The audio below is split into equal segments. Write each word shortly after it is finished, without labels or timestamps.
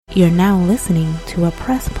You're now listening to a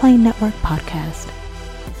Press Play Network podcast.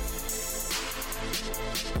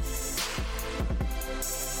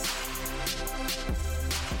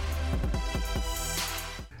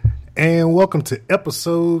 And welcome to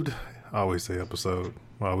episode, I always say episode,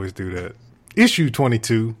 I always do that, issue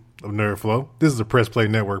 22 of Nerd Flow. This is a Press Play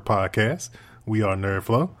Network podcast. We are Nerd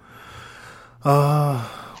Flow.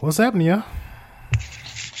 What's happening, y'all?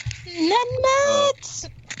 Nothing much.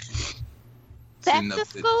 Back to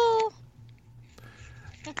school.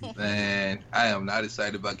 Man, I am not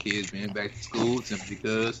excited about kids being back to school simply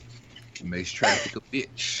because it makes traffic a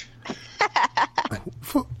bitch.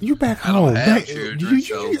 You back home? Wait.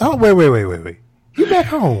 You back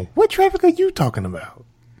home? What traffic are you talking about?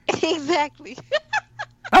 Exactly.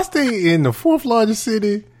 I stay in the fourth largest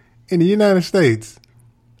city in the United States.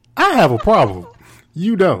 I have a problem.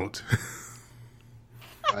 You don't.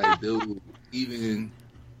 Like, dude, even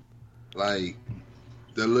like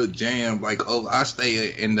the little jam, like, oh, I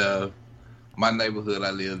stay in my neighborhood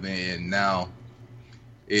I live in now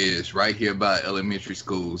is right here by elementary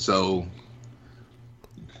school. So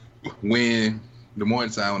when the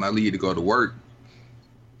morning time when I leave to go to work,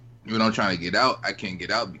 when I'm trying to get out, I can't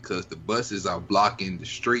get out because the buses are blocking the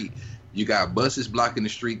street. You got buses blocking the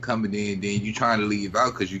street coming in, then you trying to leave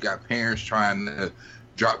out because you got parents trying to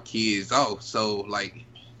drop kids off. So like,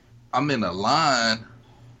 I'm in a line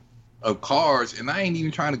of cars, and I ain't even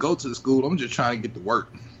trying to go to the school. I'm just trying to get to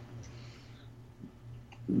work.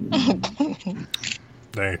 That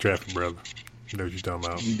ain't traffic, brother. You know what you're talking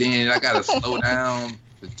about. And then I gotta slow down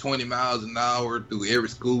to 20 miles an hour through every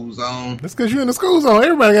school zone. That's because you're in the school zone.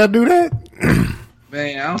 Everybody got to do that.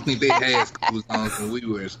 Man, I don't think they had school zones when we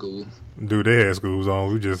were in school. Dude, they had school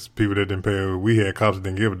zones. We just people that didn't pay. We had cops that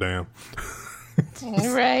didn't give a damn.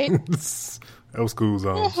 Right. That was school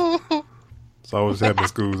zones. It's always happened in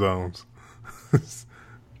school zones.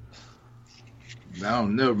 I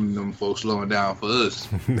don't never remember them folks slowing down for us.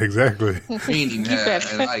 Exactly. We ain't even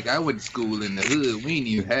have, like, I went to school in the hood. We ain't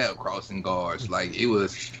even have crossing guards. Like, it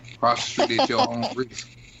was cross the street at your own risk.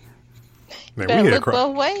 Man, Better we had look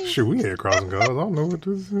both ways. Shoot, we had crossing guards. I don't know what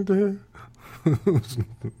this is there.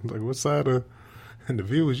 Like, what side of the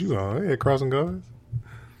view was you on? They had crossing guards.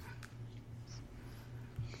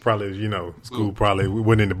 Probably, you know, school probably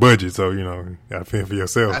wasn't in the budget, so, you know, gotta fend for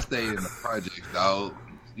yourself. I stayed in the projects, dog.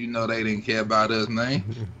 You know they didn't care about us, man.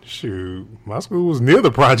 Shoot, my school was near the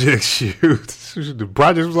projects. Shoot, the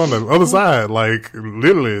projects was on the other side, like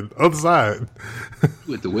literally the other side.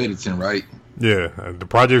 With the Weddington, right? Yeah, the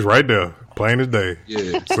projects right there, plain as day.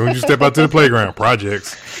 Yeah. As soon as you step out to the playground,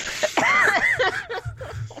 projects.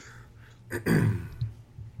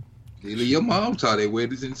 Your mom taught at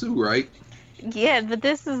Weddington too, right? Yeah, but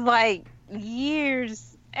this is like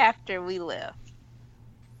years after we left.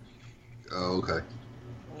 Oh, okay.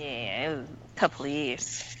 Yeah, it was a couple of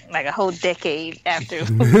years. Like a whole decade after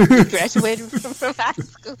we graduated from high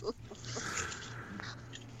school.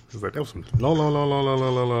 It's like that was some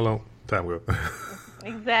long time ago.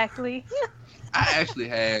 Exactly. I actually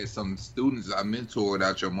had some students I mentored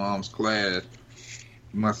out your mom's class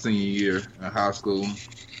my senior year in high school.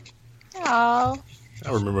 Oh.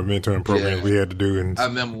 I remember mentoring programs we had to do. And I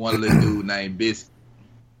remember one little dude named Biscuit.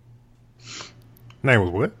 Name was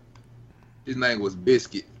what? His name was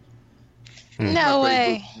Biscuit. No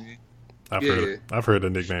way. I've heard the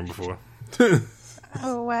nickname before.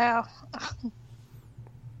 Oh, wow.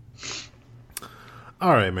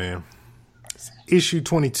 All right, man. It's issue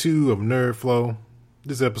 22 of Nerd Flow.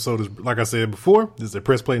 This episode is, like I said before, this is a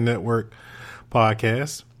Press Play Network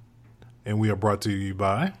podcast. And we are brought to you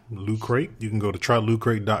by Loot Crate. You can go to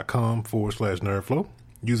trylootcrate.com/nerdflow.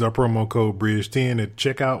 Use our promo code BRIDGE10 at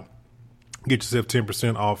checkout. Get yourself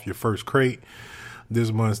 10% off your first crate.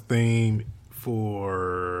 This month's theme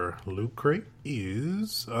for Loot Crate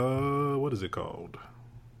is, what is it called?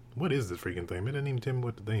 What is this freaking thing? It doesn't even tell me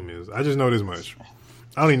what the theme is. I just know this much.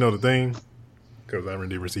 I don't even know the theme because I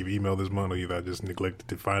didn't receive email this month, or either I just neglected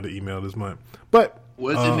to find the email this month. But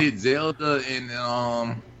wasn't it Zelda and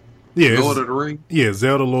yeah, Lord of the Rings? Yeah,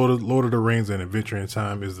 Zelda, Lord of the Rings, and Adventure in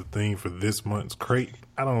Time is the theme for this month's crate.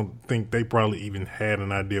 I don't think they probably even had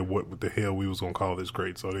an idea what the hell we was going to call this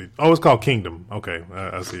crate. So it's called Kingdom. Okay,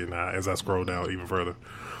 I see it now as I scroll down even further.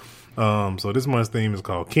 So this month's theme is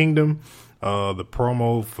called Kingdom. The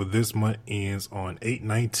promo for this month ends on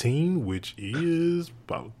 8/19, which is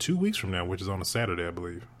about 2 weeks from now, which is on a Saturday, I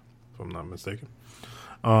believe, if I'm not mistaken.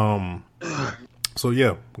 So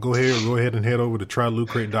yeah, go ahead and head over to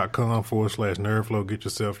trylootcrate.com/nerdflow. Get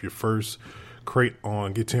yourself your first crate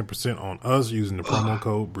on, get 10% on us using the promo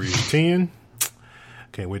code BRIDGE10.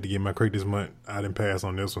 Can't wait to get my crate this month. I didn't pass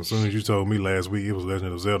on this one. As soon as you told me last week it was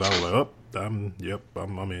Legend of Zelda, I was like,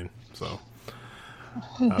 I'm in. So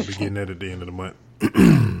I'll be getting that at the end of the month.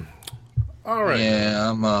 All right.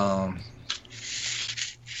 Yeah, I'm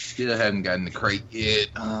still haven't gotten the crate yet.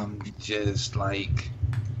 Just like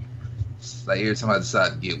every time I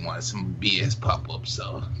decide to get one, some BS pop up.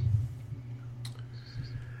 So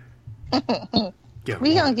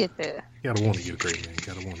we gonna get there. You gotta want to get a crate, man. You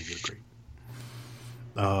gotta want to get a crate.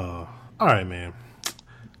 All right, man.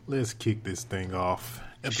 Let's kick this thing off.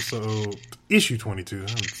 Issue 22.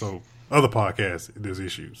 So other podcasts, there's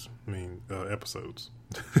issues. I mean, episodes.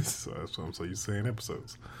 So that's what I'm saying. You're saying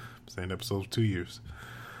episodes. I'm saying episodes 2 years.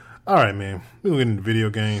 All right, man. We'll get into video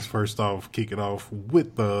games. First off, kick it off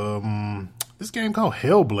with this game called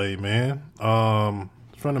Hellblade, man. From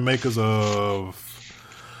the makers of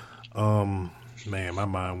man, my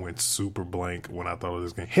mind went super blank when I thought of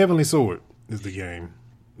this game. Heavenly Sword is the game.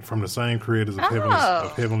 From the same creators of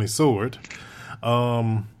Heavenly Sword.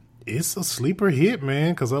 It's a sleeper hit,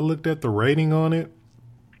 man, because I looked at the rating on it.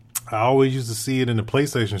 I always used to see it in the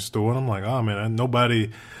PlayStation store, and I'm like, oh, man,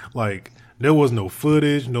 there was no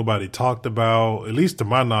footage. Nobody talked about, at least to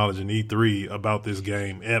my knowledge in E3, about this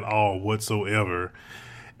game at all whatsoever.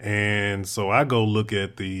 And so I go look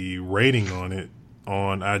at the rating on it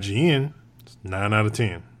on IGN. It's 9 out of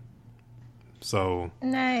 10. So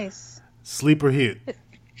Nice. Sleeper hit.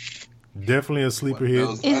 Definitely a sleeper hit.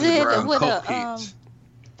 Is it with a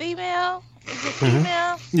female? Is it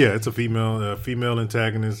female? Yeah, it's a female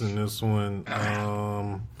antagonist in this one.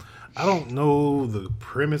 I don't know the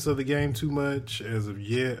premise of the game too much as of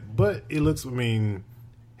yet, but it looks,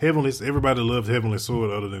 everybody loved Heavenly Sword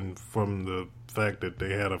other than from the fact that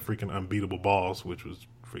they had a freaking unbeatable boss, which was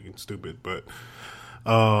freaking stupid, but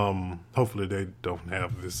hopefully they don't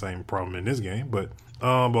have the same problem in this game, but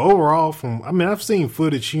overall, I've seen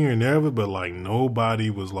footage here and there of it, but nobody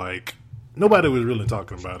was really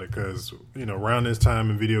talking about it because around this time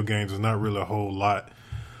in video games, there's not really a whole lot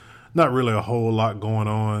going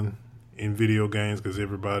on in video games because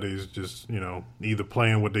everybody's just either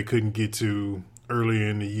playing what they couldn't get to earlier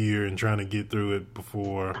in the year and trying to get through it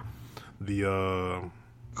before the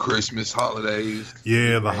Christmas holidays.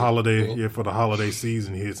 Yeah, for the holiday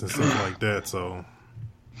season hits and stuff like that. So,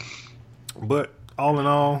 but all in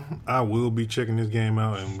all, I will be checking this game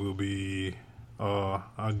out and we'll be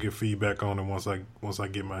I'll give feedback on it once I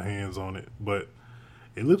get my hands on it. But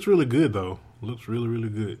it looks really good though. It looks really, really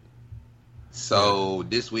good. So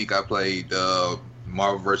this week I played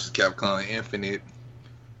Marvel vs. Capcom Infinite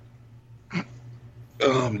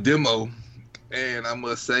demo, and I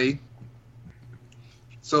must say,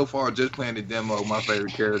 so far just playing the demo, my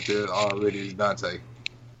favorite character already is Dante.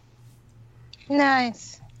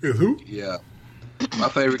 Nice. Is who? Yeah. My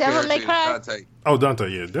favorite character is Dante. Oh, Dante,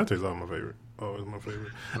 yeah. Dante's all my favorite. Always my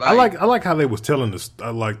favorite. I like how they was telling this. I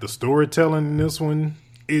like the storytelling in this one.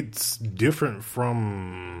 It's different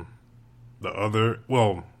from the other.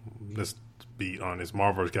 Well, let's be honest.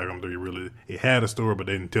 Marvel vs. Capcom 3 it had a story, but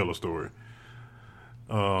they didn't tell a story.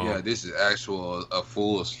 Yeah, this is a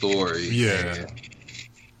full story. Yeah. And,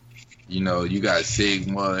 you got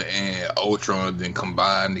Sigma and Ultron then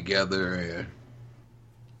combined together, and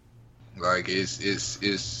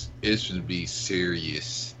it should be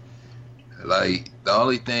serious. The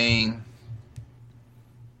only thing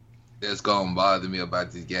that's gonna bother me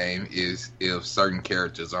about this game is if certain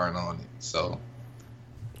characters aren't on it. So,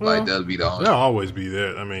 that'll be the only. There'll always be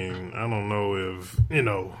that. I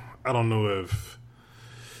don't know if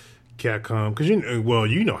Capcom, because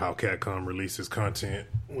you know how Capcom releases content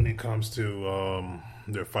when it comes to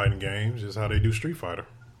their fighting games, is how they do Street Fighter.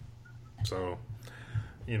 So,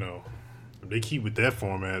 if they keep with that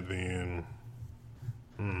format, then.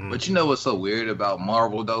 Mm-hmm. But you know what's so weird about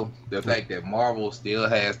Marvel though? The fact that Marvel still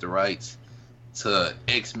has the rights to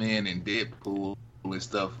X-Men and Deadpool and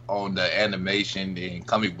stuff on the animation and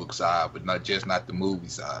comic book side, but not the movie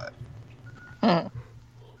side. Yep.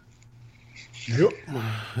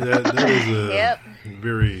 That is a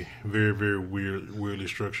very, very, very weirdly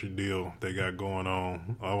structured deal they got going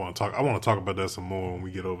on. I want to talk about that some more when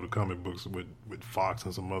we get over the comic books with Fox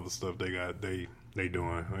and some other stuff they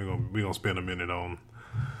doing. We're gonna spend a minute on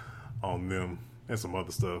them and some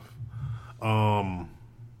other stuff.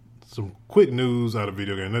 Some quick news out of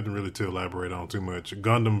video game, nothing really to elaborate on too much.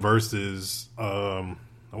 Gundam versus I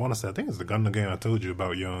think it's the Gundam game I told you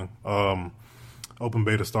about, Young. Open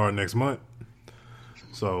beta start next month.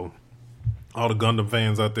 So all the Gundam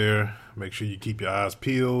fans out there, make sure you keep your eyes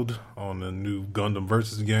peeled on the new Gundam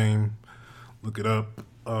versus game. Look it up.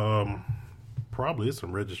 Probably it's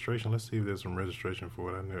some registration. Let's see if there's some registration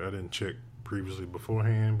for it. I didn't check previously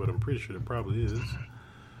beforehand, but I'm pretty sure it probably is.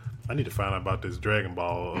 I need to find out about this Dragon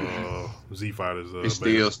Ball Z Fighters. It's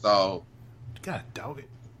still stalled. God dog it.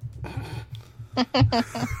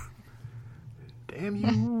 Damn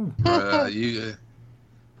you.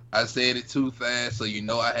 I said it too fast, so you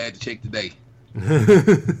know I had to check today.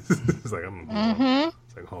 It's like,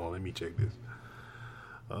 it's like, hold on, let me check this.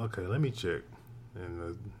 Okay, let me check.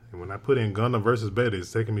 And when I put in Gundam versus Beta,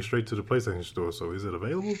 it's taking me straight to the PlayStation Store. So is it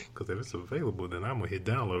available? Because if it's available, then I'm gonna hit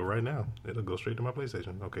download right now. It'll go straight to my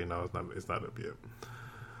PlayStation. Okay, no, it's not. It's not up yet.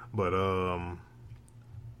 But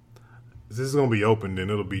this is gonna be open. Then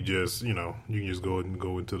it'll be just you can just go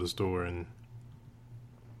into the store and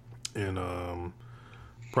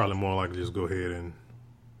probably more likely just go ahead and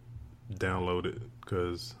download it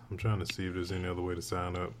because I'm trying to see if there's any other way to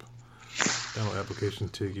sign up. Download application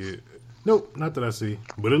ticket. Nope, not that I see.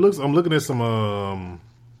 But I'm looking at some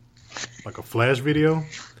like a flash video.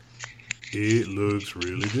 It looks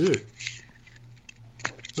really good.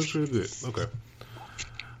 Looks really good. Okay.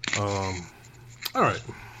 All right.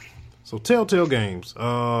 So Telltale Games.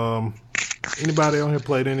 Anybody on here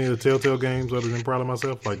played any of the Telltale games other than probably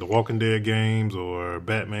myself? Like the Walking Dead games or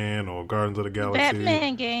Batman or Guardians of the Galaxy?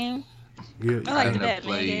 Batman game. Yeah, I like I the never Batman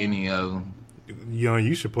played game. any of them. Young,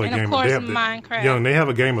 you should play And of Game course, of Minecraft. Young, they have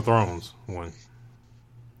a Game of Thrones one.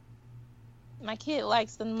 My kid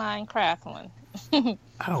likes the Minecraft one.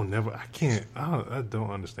 I don't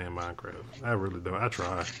understand Minecraft. I really don't. I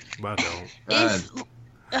try, but I don't.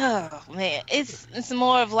 Oh man, it's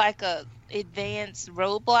more of like a advanced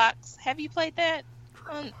Roblox. Have you played that?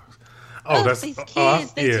 That's these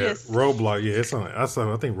kids. They just Roblox. Yeah, it's on. I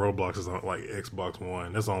think Roblox is on like Xbox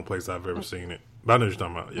One. That's the only place I've ever seen it. But I know what you're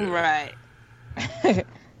talking about. Yeah. right.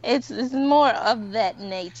 It's more of that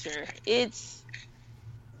nature. It's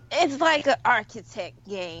like an architect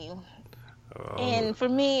game, and for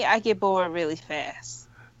me, I get bored really fast.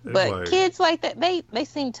 But like, kids like that, they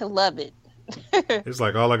seem to love it. It's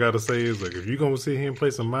like all I gotta say is like if you're gonna sit here and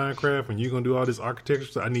play some Minecraft and you're gonna do all this architecture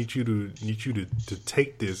stuff, I need you to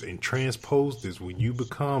take this and transpose this when you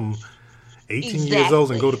become 18 years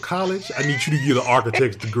old and go to college. I need you to get an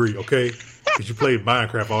architect's degree, okay? Because you played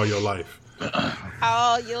Minecraft all your life.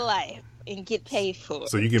 All your life and get paid for it.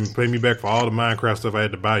 So you can pay me back for all the Minecraft stuff I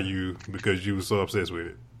had to buy you because you were so obsessed with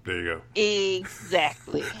it. There you go.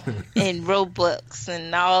 Exactly. And Robux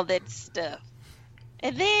and all that stuff.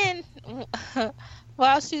 And then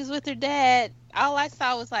while she was with her dad, all I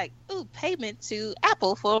saw was like, ooh, payment to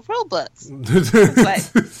Apple for Robux. It's like,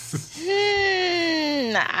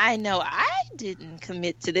 I know I didn't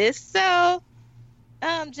commit to this. So,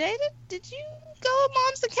 Jada, did you go on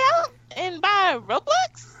Mom's account and buy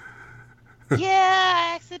Roblox? Yeah,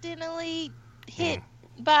 I accidentally hit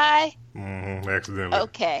buy. Accidentally.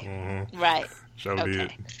 Okay. Right. Sure okay.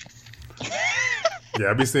 did. Yeah,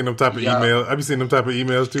 I be seeing them type of emails. I be seeing them type of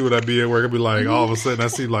emails too. When I be at work, I be like, all of a sudden, I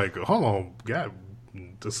see like, hold on, God,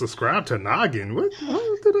 to subscribe to Noggin. What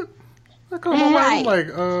did I come on? I'm like,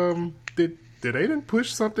 did Aiden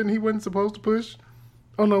push something he wasn't supposed to push?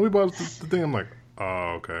 Oh no, we bought the thing. I'm like,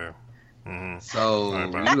 oh okay. Mm-hmm. So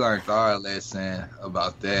we learned our lesson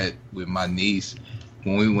about that with my niece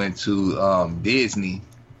when we went to Disney.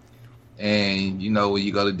 And you know when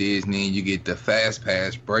you go to Disney and you get the Fast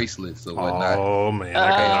Pass bracelets or whatnot. Oh man,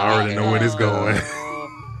 I already know where it's going.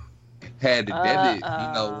 Had the debit,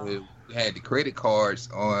 we had the credit cards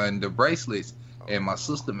on the bracelets, and my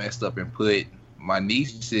sister messed up and put my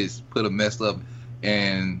niece's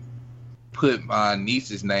and put my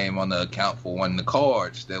niece's name on the account for one of the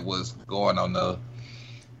cards that was going on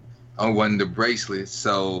one of the bracelets.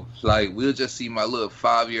 So like we'll just see my little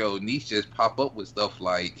 5-year-old niece just pop up with stuff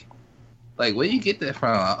like where you get that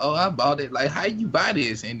from? Oh, I bought it. Like, how you buy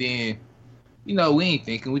this? And then, we ain't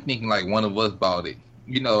thinking. We thinking like one of us bought it.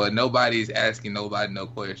 And nobody's asking nobody no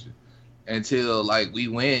question. Until, like, we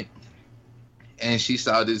went and she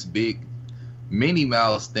saw this big Minnie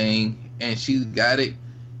Mouse thing and she got it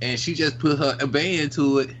and she just put her band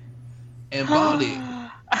to it and bought it.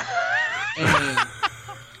 And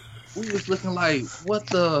we was looking like, what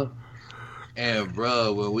the... And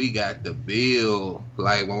bro, when we got the bill,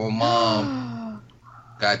 like when my mom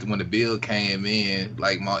when the bill came in,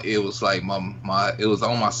 like it was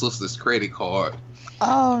on my sister's credit card.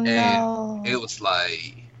 Oh and no! It was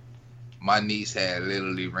like my niece had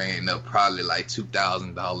literally ran up probably like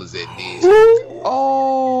 $2,000 at this.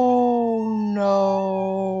 Oh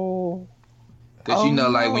no! Because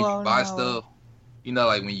like when you buy stuff,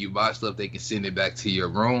 like when you buy stuff, they can send it back to your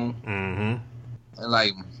room. Mm-hmm. And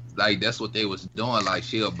like that's what they was doing. Like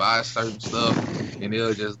she'll buy certain stuff and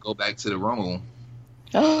it'll just go back to the room.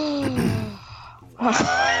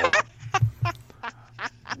 Wow.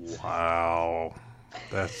 Wow.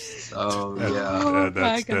 That's Oh that,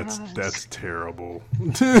 yeah. that's terrible.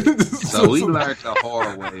 So we learned the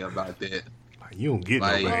hard way about that. You don't get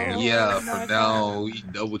Like, no ban. yeah, Oh, my from now on, we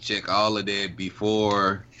double check all of that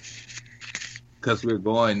before, because we're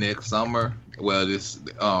going next summer. Well, this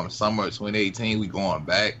summer of 2018, we going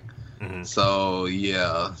back. Mhm. So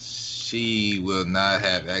yeah, she will not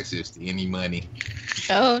have access to any money.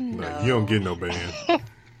 Oh No, no. you don't get no ban.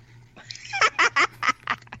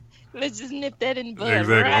 Let's just nip that in the bud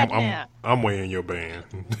Exactly. right now. I'm weighing your ban.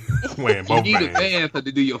 Weighing You both need a bans. ban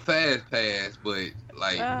to do your fast pass, but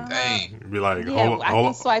like, dang, Be like, Yeah, hold I on.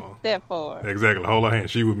 can swipe that forward. Exactly. Hold her hand.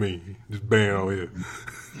 She with me. Just ban on here.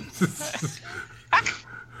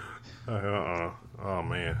 Oh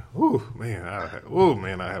man. Ooh man.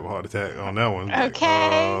 I have a heart attack on that one.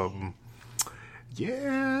 Okay.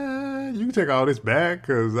 Yeah, you can take all this back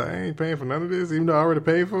because I ain't paying for none of this, even though I already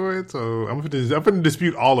paid for it. So I'm gonna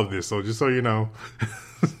dispute all of this. So just so you know,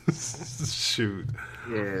 shoot.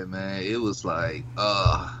 yeah, man, it was like,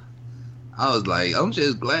 I was like, I'm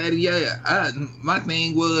just glad. Yeah, my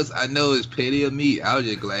thing was, I know it's petty of me. I was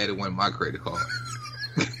just glad it wasn't my credit card.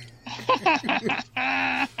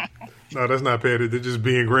 No, that's not petty. They're just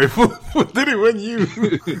being grateful that it wasn't you.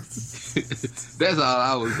 That's all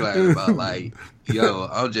I was glad about. Like, yo,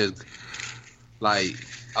 I'm just glad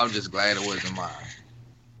it wasn't mine.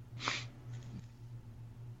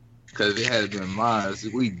 Because if it had been mine,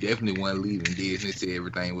 we definitely weren't leaving Disney till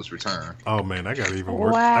everything was returned. Oh man, I got even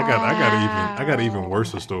worse. Wow. I got even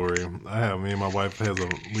worse story. Me and my wife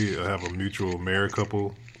we have a mutual married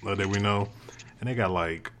couple that we know, and they got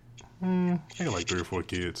like 3 or 4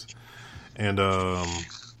 kids, and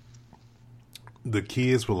the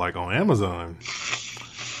kids were like on Amazon,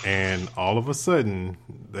 and all of a sudden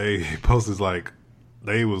they posted like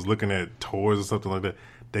they was looking at toys or something like that.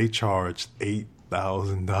 They charged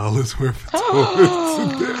 $8,000 worth of toys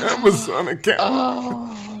to their Amazon account.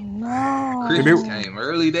 Oh no. Christmas came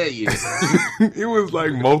early that year. It was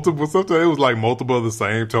like multiple. Sometimes it was like multiple of the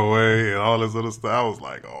same toy and all this other stuff. I was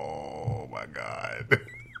like, oh my god.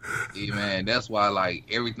 Yeah, man, that's why like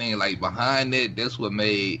everything like behind it. That's what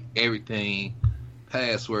made everything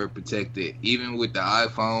password protected. Even with the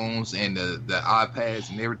iPhones and the iPads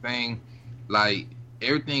and everything, like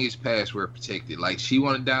everything is password protected. Like she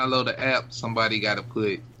want to download the app, somebody got to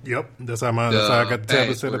put. Yep, that's how I got the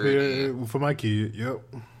tablet set up here for my kid. Yep.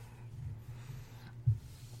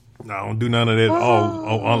 No, I don't do none of that.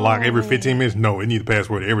 Unlock every 15 minutes. No, it needs a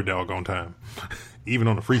password every doggone time, even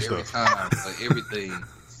on the free Every stuff. time, like everything.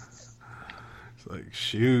 It's like,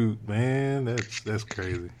 shoot, man, that's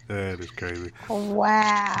crazy. That is crazy,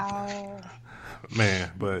 Wow.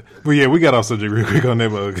 man. But yeah, we got off subject real quick on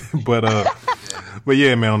that, but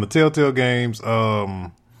yeah, man, on the Telltale games,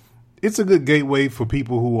 it's a good gateway for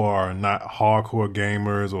people who are not hardcore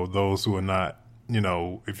gamers or those who are not. You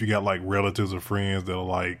know, if you got like relatives or friends that are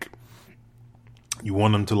like, you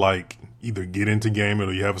want them to like either get into gaming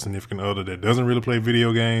or you have a significant other that doesn't really play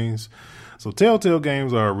video games. So Telltale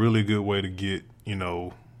games are a really good way to get, you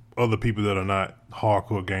know, other people that are not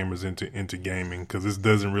hardcore gamers into gaming, because this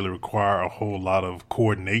doesn't really require a whole lot of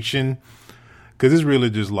coordination, because it's really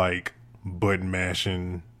just like button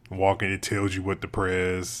mashing, walking. It tells you what to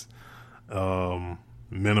press,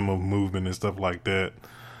 minimum movement and stuff like that.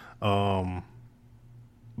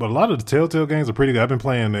 But a lot of the Telltale games are pretty good. I've been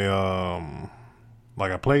playing I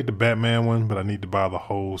played the Batman one, but I need to buy the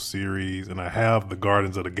whole series, and I have the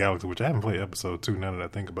Guardians of the Galaxy, which I haven't played episode 2 now that I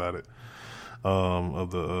think about it.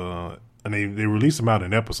 And they release them out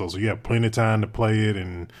in episodes, so you have plenty of time to play it.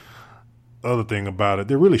 And other thing about it,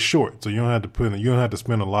 they're really short, so you don't have to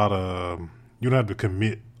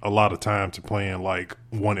commit a lot of time to playing like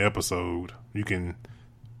one episode. You can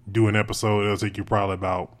do an episode; it'll take you probably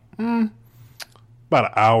about an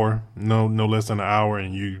hour, no less than an hour,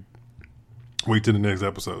 and you wait till the next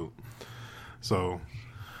episode. So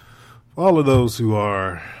for all of those who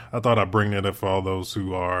are, I thought I'd bring that up for all those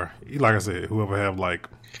who are, like I said, whoever have like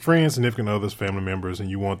friends, significant others, family members, and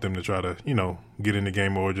you want them to try to, you know, get in the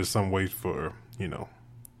game, or just some way for, you know,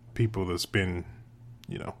 people to spend,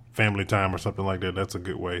 you know, family time or something like that. That's a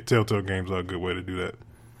good way. Telltale games are a good way to do that.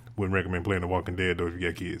 Wouldn't recommend playing The Walking Dead though if you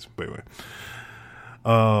got kids. But anyway,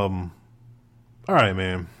 all right,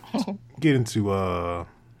 man. Let's get into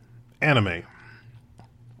anime.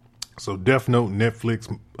 So Death Note Netflix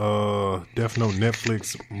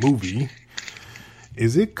movie.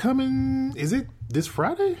 Is it coming? Is it this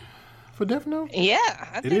Friday for Death Note? Yeah,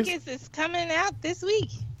 I think is? it's coming out this week.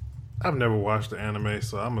 I've never watched the anime,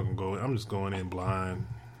 so I'm just going in blind.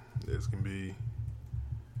 This can be.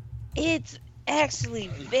 It's actually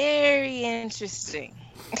very interesting.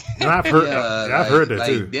 And I've heard that like,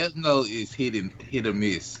 too. Death Note is hit or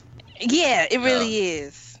miss. Yeah, it really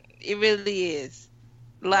is. It really is.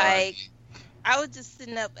 Like, I was just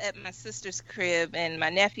sitting up at my sister's crib, and my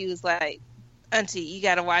nephew was like, "Auntie, you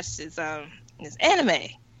gotta watch this anime."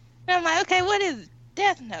 And I'm like, "Okay, what is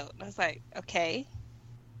Death Note?" I was like, "Okay."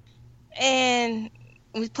 And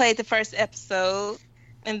we played the first episode,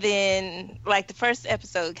 and then like the first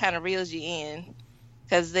episode kind of reels you in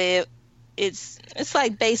because it's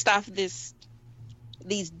like based off these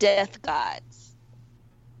death gods.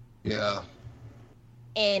 Yeah.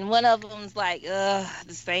 And one of them's like, the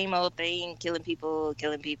same old thing, killing people.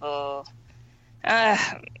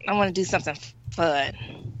 I want to do something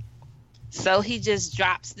fun. So he just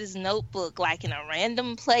drops this notebook like in a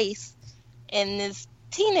random place, and this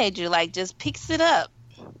teenager like just picks it up.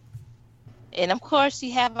 And of course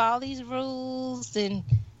you have all these rules you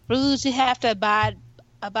have to abide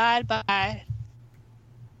by.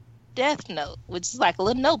 Death Note, which is like a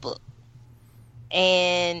little notebook.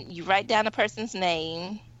 And you write down a person's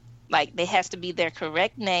name, like they has to be their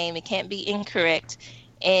correct name, it can't be incorrect,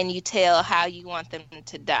 and you tell how you want them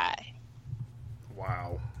to die.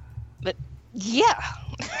 Wow. But yeah.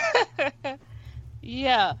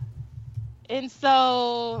 Yeah. And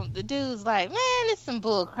so the dude's like, man, it's some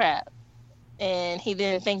bull crap. And he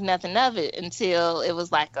didn't think nothing of it until it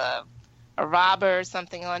was like a robber or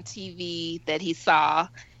something on TV that he saw.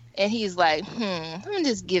 And he's like, let me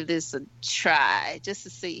just give this a try just to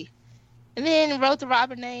see. And then wrote the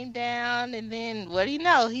robber name down. And then what do you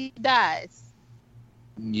know? He dies.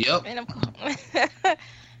 Yep.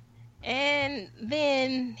 And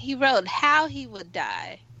then he wrote how he would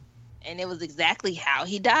die. And it was exactly how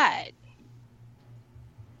he died.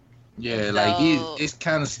 Yeah, so, like it's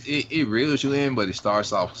kind of it reels you in, but it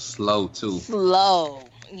starts off slow too. Slow,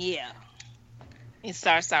 yeah. It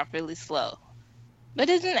starts off really slow, but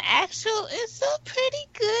it's a pretty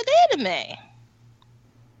good anime.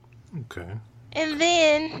 Okay. And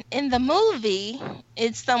then in the movie,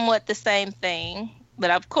 it's somewhat the same thing, but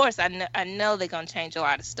of course, I know they're gonna change a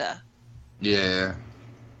lot of stuff. Yeah.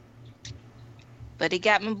 But he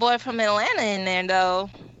got my boy from Atlanta in there though.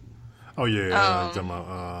 Oh yeah, I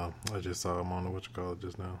just saw him on the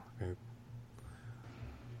just now.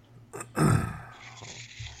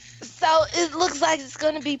 So it looks like it's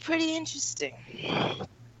going to be pretty interesting. Yeah,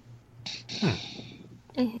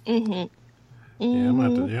 I'm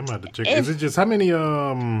gonna have to check. Is it just how many?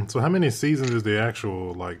 So how many seasons is the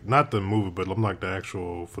actual, like, not the movie, but like the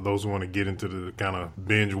actual, for those who want to get into the kind of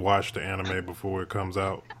binge watch the anime before it comes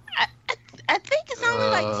out? I think it's only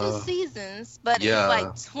like 2 seasons, but it's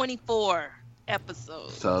like 24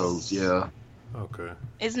 episodes. So, yeah. Okay.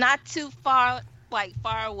 It's not too far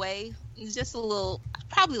away. It's just a little,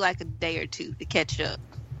 probably like a day or 2 to catch up.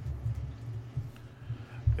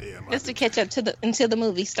 Yeah, just to catch up until the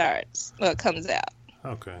movie starts, or it comes out.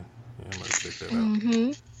 Okay. Yeah, I'm gonna check that out. Mm-hmm. I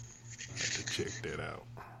have to check that out.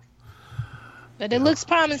 But it looks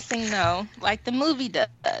promising, though, like the movie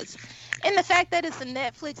does. And the fact that it's a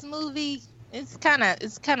Netflix movie, it's kind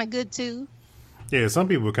of good too. Yeah, some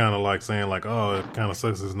people kind of like saying like, oh, it kind of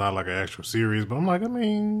sucks it's not like an actual series, but I'm like, I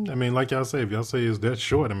mean, like y'all say, if y'all say it's that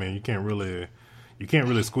short, I mean, you can't really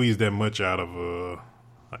squeeze that much out of an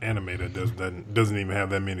anime that doesn't even have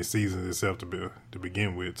that many seasons itself to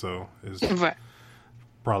begin with. So it's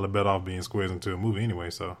probably better off being squeezed into a movie anyway.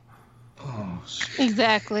 So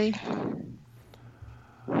exactly.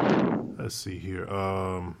 Let's see here.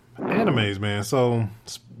 Animes, man. So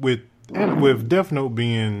with Death Note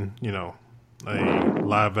being, a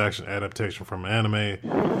live action adaptation from an anime,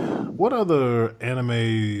 what other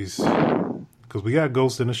animes? Because we got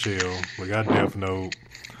Ghost in the Shell, we got Death Note.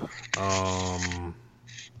 I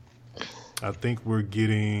think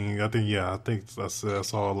I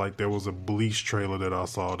saw like there was a Bleach trailer that I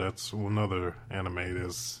saw. That's another anime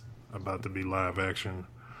that's about to be live action.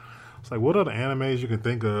 It's like, what other animes you can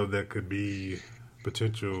think of that could be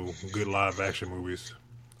potential good live action movies?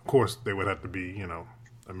 Of course, they would have to be,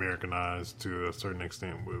 Americanized to a certain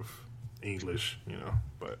extent with English,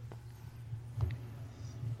 but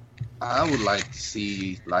I would like to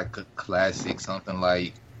see like a classic, something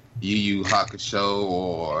like Yu Yu Hakusho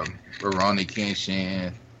or Rurouni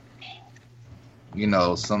Kenshin.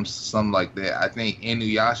 Some like that. I think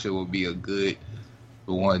Inuyasha would be a good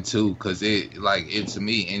one too, because to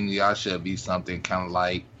me, Inuyasha would be something kind of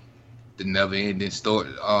like the never ending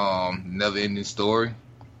story.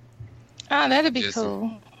 Oh, that'd be cool.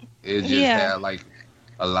 It just had like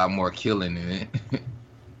a lot more killing in it.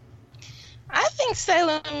 I think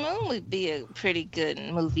Sailor Moon would be a pretty good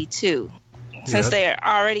movie too, since they're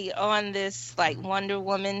already on this like Wonder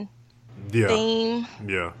Woman theme.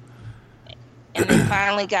 Yeah. And they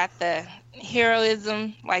finally got the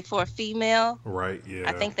heroism, like for a female. Right, yeah.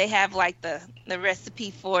 I think they have like the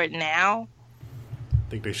recipe for it now. I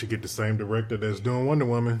think they should get the same director that's doing Wonder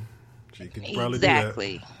Woman. She could probably do that.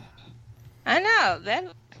 Exactly. I know that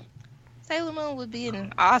Sailor Moon would be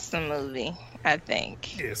an awesome movie, I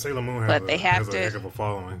think. Yeah, Sailor Moon But they have has a to- heck of a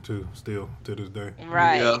following too, still to this day.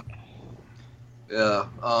 Right. Yeah.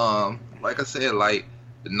 Like I said, like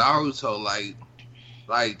the Naruto,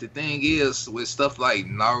 like the thing is with stuff like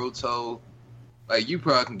Naruto, like you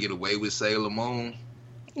probably can get away with Sailor Moon.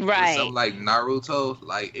 With Right. something like Naruto,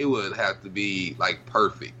 like it would have to be like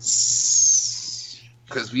perfect.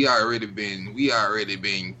 Cause we already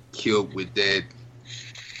been killed with that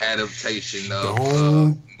adaptation of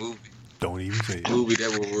movie. Don't even say it. Movie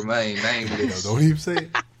that will remain nameless. No, don't even say it.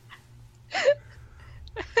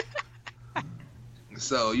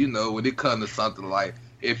 So, when it comes to something like,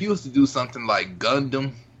 if you was to do something like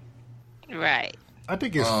Gundam, Right. I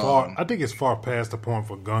think it's far past the point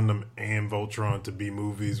for Gundam and Voltron to be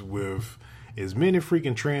movies with as many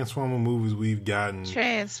freaking Transformer movies we've gotten.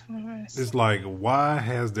 Transformers. It's like, why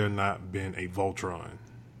has there not been a Voltron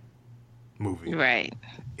movie? Right.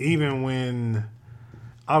 Even when,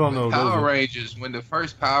 I don't know. When the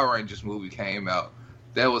first Power Rangers movie came out,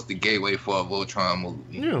 that was the gateway for a Voltron movie.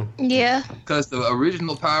 Yeah. Yeah. Because the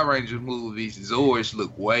original Power Rangers movies, Zords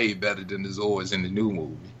look way better than the Zords in the new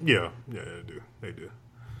movie. Yeah, they do.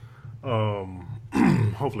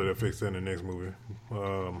 Hopefully they'll fix that in the next movie.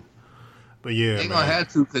 But yeah, They're gonna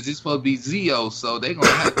have to, because it's supposed to be Zeo, so they're gonna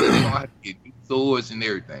have to get new swords and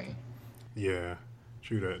everything. Yeah,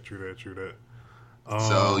 true that.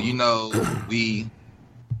 So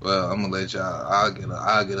well, I'm gonna let y'all.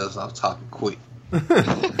 I'll get us off topic quick. I'm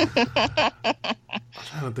trying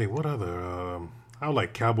to think what other. I would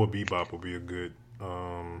like Cowboy Bebop would be a good.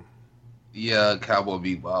 Yeah, Cowboy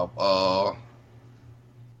Bebop.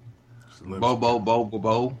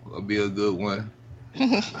 Bo would be a good one.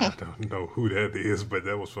 I don't know who that is, but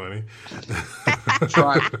that was funny.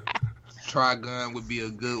 Trigun would be a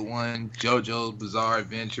good one. JoJo's Bizarre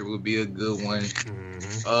Adventure would be a good one.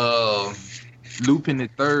 Mm-hmm. Lupin the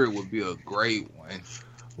Third would be a great one.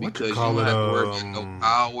 Because you don't have to worry about no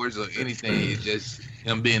powers or anything. It's just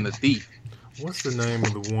him being a thief. What's the name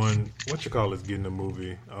of the one? What you call is getting a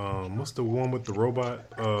movie? What's the one with the robot?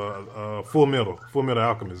 Full Metal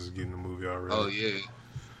Alchemist is getting a movie already. Oh yeah,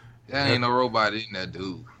 there ain't no robot in that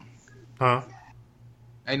dude. Huh?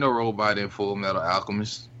 Ain't no robot in Full Metal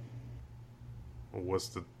Alchemist. What's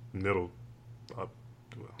the middle?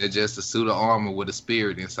 It's just a suit of armor with a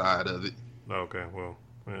spirit inside of it. Okay, well,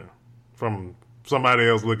 yeah. From somebody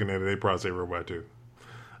else looking at it, they probably say robot too.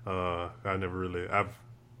 I've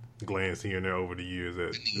glanced here and there over the years.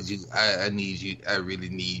 I need you. I really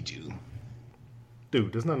need you.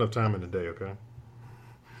 Dude, there's not enough time in the day, okay?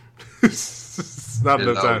 It's not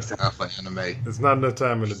enough time for anime. It's not enough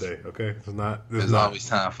time in the day, okay? There's always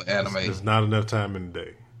time for anime. There's not enough time in the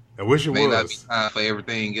day. I wish it May was. not be time for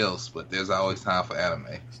everything else, but there's always time for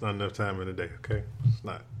anime. It's not enough time in the day, okay? It's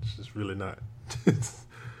not. It's just really not.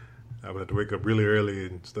 I would have to wake up really early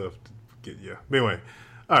and stuff to get, yeah. But anyway,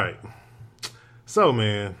 all right. So,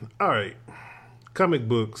 man, all right. Comic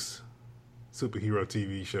books, superhero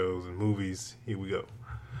TV shows, and movies. Here we go.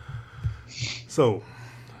 So,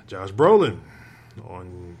 Josh Brolin,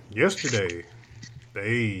 on yesterday,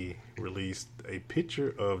 they released a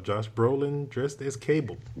picture of Josh Brolin dressed as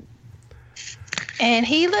Cable. And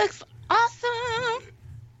he looks awesome.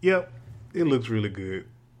 Yep, it looks really good.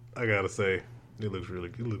 I gotta say, it looks real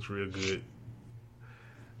good.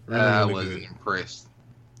 I wasn't impressed.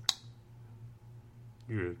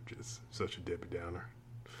 You're just such a Debbie Downer.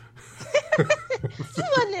 She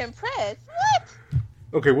wasn't impressed. What?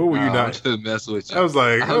 Okay, what were you I'm not? just messing with you. I was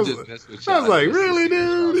like, really,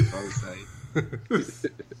 dude?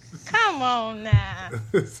 Come on now.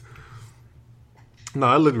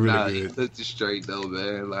 No, it looked really It good. looked straight though,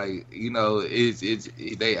 man. Like it's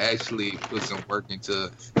they actually put some work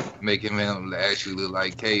into making him actually look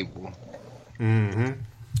like Cable. Mm-hmm.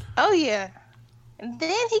 Oh yeah. And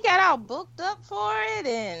then he got all booked up for it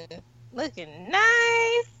and looking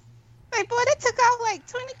nice. Like, boy, that took off like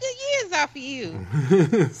 20 good years off of you.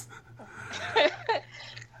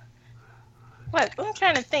 What? I'm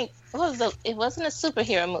trying to think. It wasn't a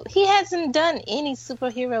superhero movie. He hasn't done any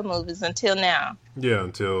superhero movies until now. Yeah,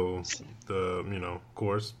 until of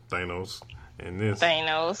course, Thanos and this.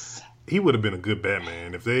 Thanos. He would have been a good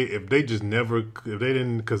Batman if they didn't,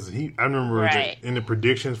 because I remember in the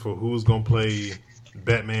predictions for who was gonna play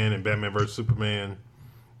Batman and Batman vs Superman,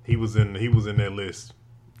 he was in that list,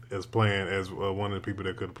 as playing as one of the people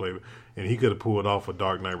that could have played, and he could have pulled off a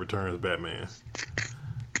Dark Knight Returns Batman.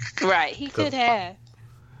 Right, he could have.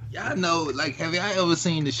 Y'all know, like, have y'all ever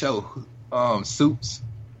seen the show Suits?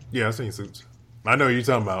 Yeah, I've seen Suits. I know what you're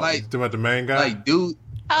talking about. Like, You talking about the main guy? Like, dude.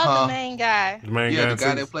 Oh, the main guy. The main Yeah, guy. the guy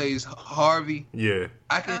Suits? that plays Harvey. Yeah.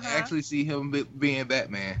 I can actually see him being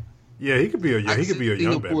Batman. Yeah, he could be a young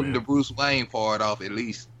pulling Batman. the Bruce Wayne part off at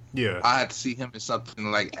least. Yeah. I had to see him in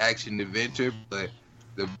something like action adventure, but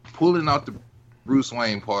the pulling off the Bruce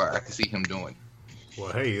Wayne part, I can see him doing.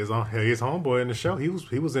 Well, hey, his homeboy in the show. He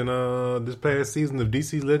was in this past season of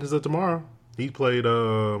DC Legends of Tomorrow. He played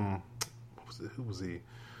who was he?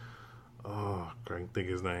 Oh, I can't think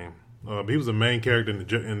of his name. But he was the main character in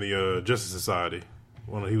the Justice Society.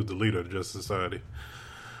 He was the leader of the Justice Society.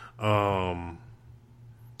 Then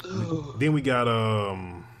we got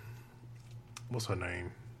what's her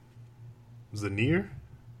name? Zanir?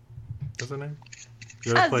 What's her name?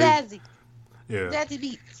 Zazie. Yeah. Zazie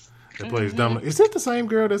Beats. That plays Domino. Is that the same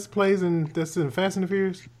girl that's in Fast and the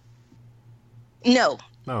Furious? No.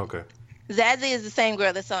 Oh, okay. Zazie is the same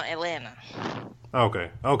girl that's on Atlanta. Okay.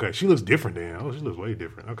 She looks different then. Oh, she looks way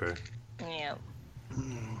different. Okay. Yeah.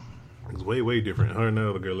 It's way, way different. Her and the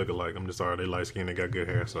other girl look alike. I'm just sorry. They light skinned. They got good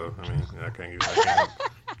hair. So, I mean, I got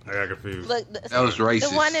confused. Look, That was racist.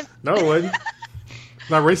 The one in, No, it wasn't. It's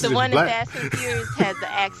not racist. the one if in you're black. Fast and Furious has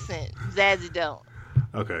the accent. Zazie don't.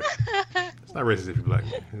 Okay. It's not racist if you're black.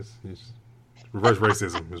 It's reverse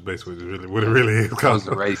racism is basically what it really is. That was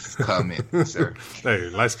a racist comment, sir. Hey,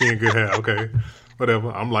 light skin, good hair. Okay.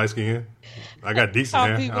 Whatever. I'm light skinned. I got decent All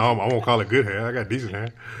hair. people- I won't call it good hair. I got decent hair.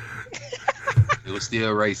 It was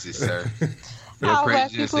still racist, sir. Your All black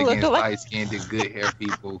prejudice people look against alike. light-skinned and good-haired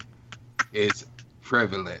people is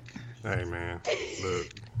prevalent. Hey, man. Look.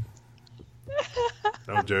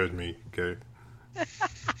 Don't judge me, okay?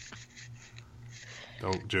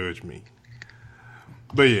 Don't judge me.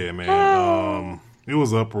 But yeah, man. It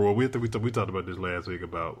was uproar. We talked about this last week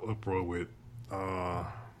about uproar with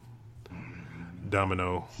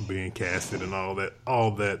Domino being casted and all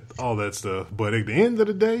that stuff. But at the end of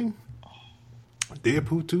the day,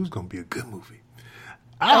 Deadpool 2 is gonna be a good movie.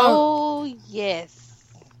 Oh, yes.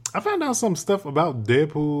 I found out some stuff about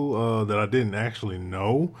Deadpool that I didn't actually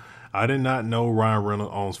know. I did not know Ryan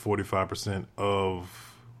Reynolds owns 45%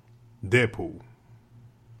 of Deadpool.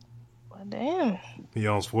 Well, damn. He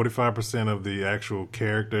owns 45% of the actual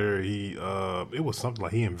character. It was something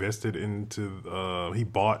like he invested into. He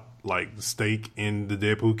bought like the stake in the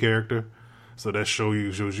Deadpool character, so that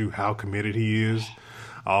shows you how committed he is.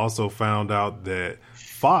 I also found out that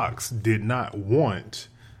Fox did not want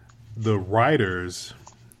the writers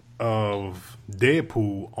of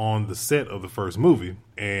Deadpool on the set of the first movie,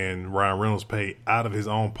 and Ryan Reynolds paid out of his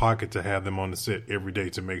own pocket to have them on the set every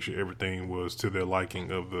day to make sure everything was to their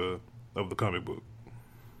liking of the comic book.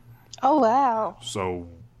 Oh, wow. So,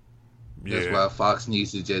 yeah. That's why Fox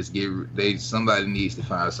needs to just somebody needs to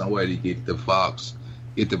find some way to get the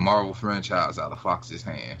Marvel franchise out of Fox's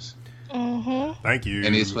hands. Mm-hmm. Thank you.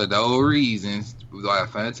 And it's for those reasons why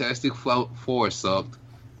Fantastic Four sucked,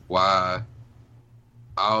 why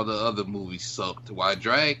all the other movies sucked, why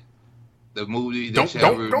Drake, the movie that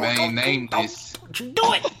shall remain nameless, Don't you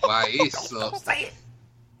do it. why it sucked.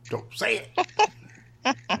 Don't say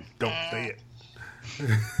it. Don't say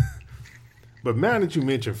it. But now that you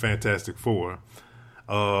mentioned Fantastic Four,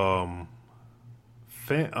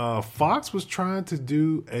 Fox was trying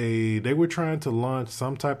to launch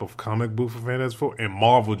some type of comic book for Fantastic Four, and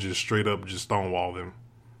Marvel just straight up just stonewalled them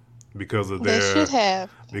because of They should have.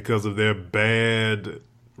 because of their bad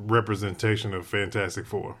representation of Fantastic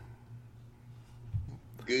Four.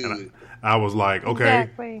 Good. And I was like, okay,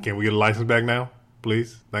 Exactly. can we get a license back now,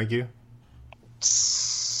 please? Thank you.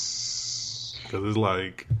 Because it's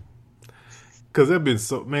like, because they've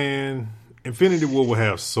been Infinity War will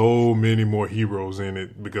have so many more heroes in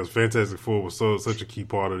it because Fantastic Four was such a key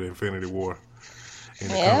part of the Infinity War in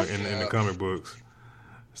the comic books.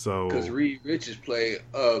 So Because Reed Richards played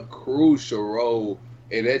a crucial role,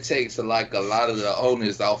 and that takes a lot of the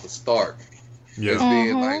onus off of Stark. yeah, As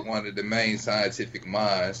being like one of the main scientific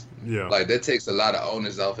minds. yeah. Like that takes a lot of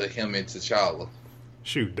onus off of him and T'Challa.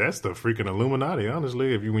 Shoot, that's the freaking Illuminati.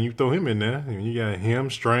 Honestly, when you throw him in there, and you got him,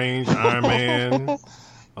 Strange, Iron Man.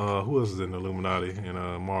 Who else is in the Illuminati in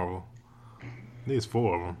Marvel? There's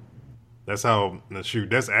 4 of them. That's how.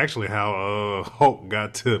 That's actually how Hulk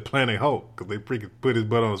got to Planet Hulk, because they freaking put his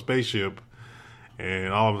butt on a spaceship,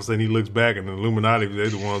 and all of a sudden he looks back, and the Illuminati, they're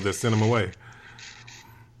the ones that sent him away.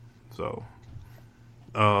 So,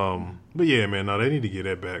 but yeah, man, no, they need to get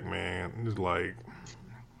that back, man. It's like,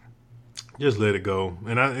 Just let it go.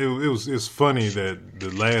 And it's funny that the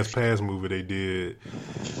last Pass movie they did,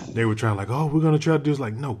 they were trying like, oh, we're gonna try to do. It's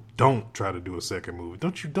like, no, don't try to do a second movie.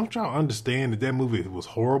 Don't y'all understand that movie was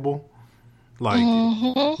horrible? Like,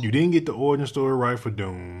 you didn't get the origin story right for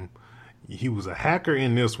Doom. He was a hacker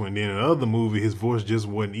in this one. Then in the other movie, his voice just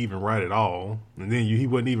wasn't even right at all. And then he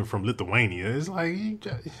wasn't even from Lithuania. It's like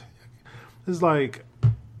a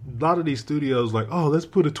lot of these studios like, oh, let's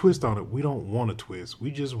put a twist on it. We don't want a twist.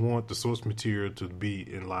 We just want the source material to be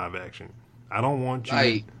in live action. I don't want you.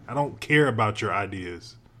 I don't care about your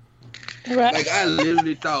ideas. Right. Like, I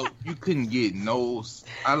literally thought you couldn't get no.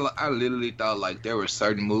 I literally thought like there were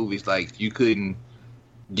certain movies like you couldn't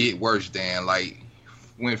get worse than, like,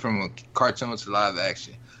 went from a cartoon to live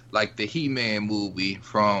action. Like the He-Man movie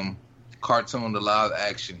from cartoon to live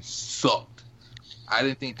action sucked. I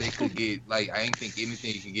didn't think they could get, like, I didn't think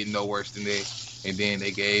anything could get no worse than that. And then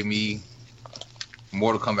they gave me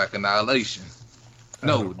Mortal Kombat Annihilation.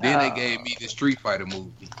 No, then they gave me the Street Fighter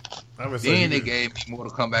movie. Then they gave me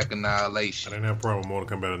Mortal Kombat Annihilation. I didn't have a problem with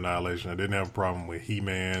Mortal Kombat Annihilation. I didn't have a problem with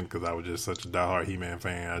He-Man because I was just such a diehard He-Man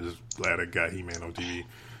fan. I just glad I got He-Man on TV.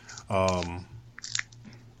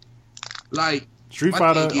 Like, Street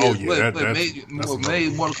Fighter, what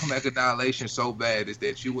made Mortal Kombat Annihilation so bad is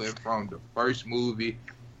that you went from the first movie,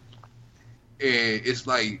 and it's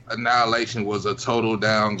like Annihilation was a total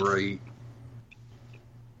downgrade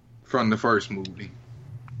from the first movie.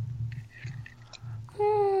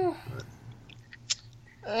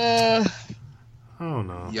 I don't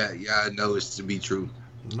know. Yeah, I know it's to be true.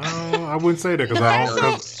 No, I wouldn't say that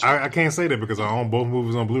because I can't say that because I own both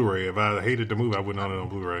movies on Blu-ray. If I hated the movie, I wouldn't own it on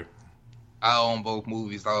Blu-ray. I own both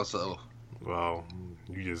movies also. Well,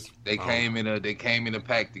 you just they came in a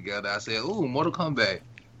pack together. I said, "Ooh, Mortal Kombat."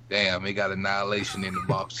 Damn, it got Annihilation in the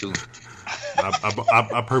box too.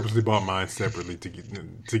 I purposely bought mine separately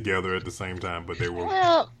together at the same time, but they were.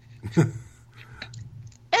 Well, at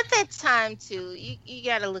that time too, you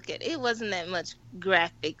got to look at it. Wasn't that much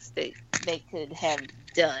graphics that they could have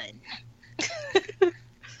done.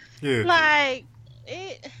 Yeah, like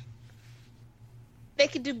it. They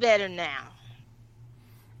could do better now.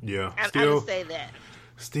 Yeah, I would say that.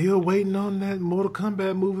 Still waiting on that Mortal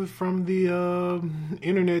Kombat movie from the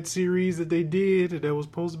internet series that they did that was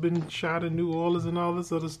supposed to have been shot in New Orleans and all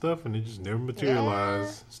this other stuff, and it just never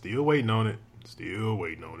materialized. Yeah. Still waiting on it.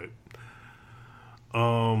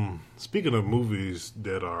 Speaking of movies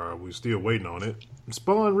that we're still waiting on it,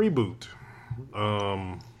 Spawn reboot.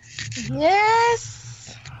 Yes.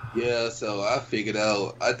 Yeah, so I figured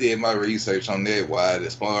out, I did my research on that, why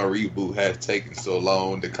the Spawn reboot has taken so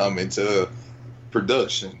long to come into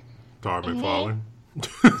production. Todd McFarlane.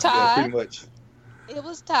 Todd. Yeah, pretty much. It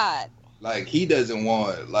was Todd. Like, he doesn't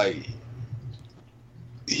want, like,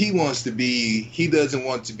 he doesn't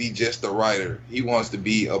want to be just a writer. He wants to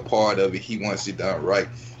be a part of it. He wants it done right.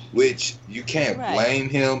 Which, you can't blame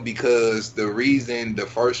him because the reason the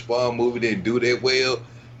first Spawn movie didn't do that well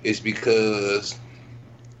is because,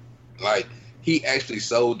 like, he actually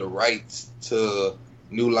sold the rights to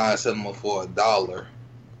New Line Cinema for $1.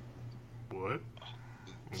 What?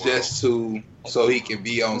 Just so he can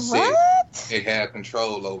be on set and have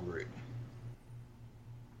control over it.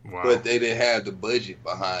 Wow. But they didn't have the budget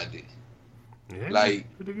behind it. Yeah,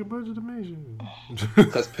 like, pretty good budget to measure.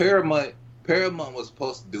 Because Paramount was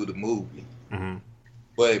supposed to do the movie. Mm-hmm.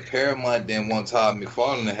 But Paramount didn't want Todd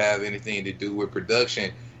McFarlane to have anything to do with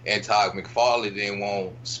production. And Todd McFarlane didn't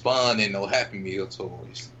want Spawn and no Happy Meal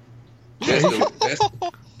toys. That's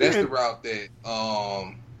the route that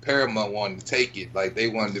Paramount wanted to take it. Like, they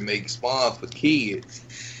wanted to make Spawn for kids.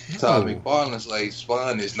 Todd McFarlane's like,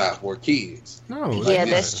 Spawn is not for kids. No. Yeah,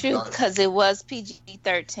 that's true, because it was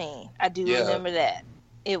PG-13. I do remember that.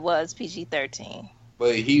 It was PG-13.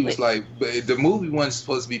 But he was like, but the movie wasn't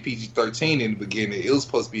supposed to be PG-13 in the beginning. It was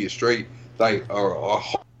supposed to be a straight, like, a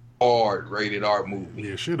hard rated R movie.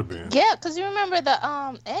 Yeah, it should have been. Yeah, because you remember the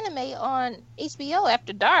anime on HBO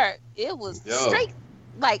After Dark? It was straight,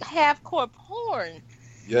 like, half-core porn.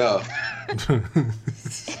 Yeah.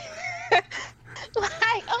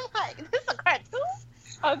 Like, I'm like, this is a cartoon?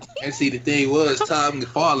 Okay. And see, the thing was, Todd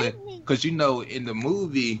McFarlane, because, you know, in the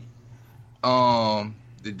movie, the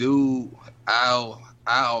dude,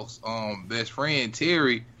 Al's best friend,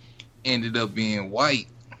 Terry, ended up being white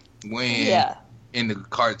when in the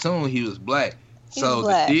cartoon he was black.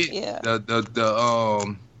 The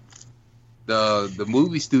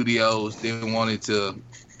movie studios didn't want to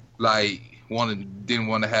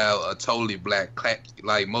have a totally black,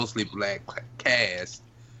 like mostly black cast.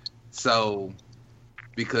 So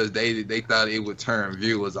because they thought it would turn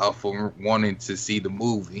viewers off from wanting to see the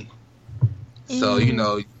movie. So you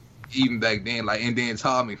know, even back then, like, and then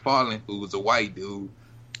Todd McFarlane, who was a white dude,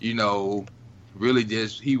 you know, really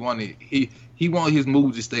just he wanted his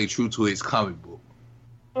movie to stay true to his comic book.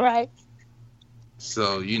 Right.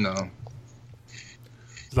 So, you know.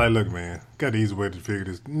 It's like, look, man, got the easy way to figure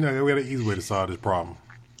this. No, we got an easy way to solve this problem.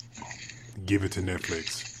 Give it to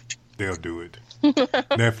Netflix. They'll do it.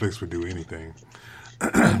 Netflix would do anything.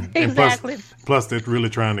 Exactly. Plus, they're really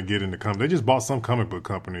trying to get into comic. They just bought some comic book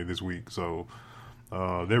company this week, so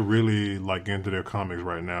they're really like into their comics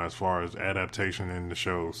right now as far as adaptation in the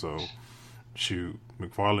show. So, shoot,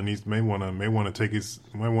 McFarlane may want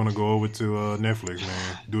to go over to Netflix,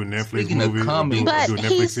 man. Do a Netflix Speaking of movie, comics, do a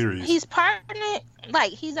Netflix series. He's partnering,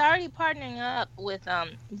 like he's already partnering up with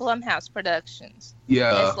Blumhouse Productions.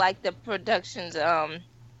 Yeah. It's like the productions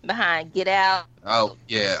behind Get Out. Oh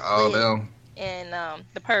yeah, all them. And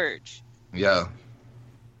The Purge. Yeah.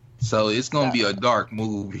 So it's gonna be a dark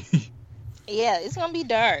movie. Yeah, it's gonna be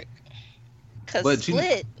dark. Cause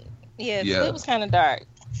Split, Split was kind of dark.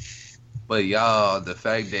 But y'all, the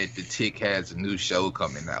fact that the Tick has a new show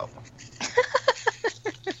coming out.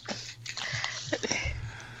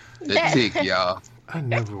 The Tick, y'all.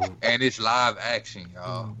 And it's live action,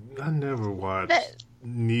 y'all. I never watched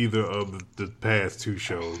neither of the past two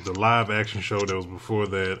shows. The live action show that was before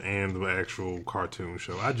that and the actual cartoon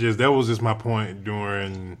show. That was just my point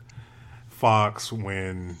during Fox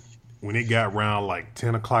when it got around like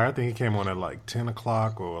 10 o'clock. I think it came on at like 10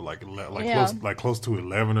 o'clock or close to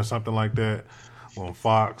 11 or something like that on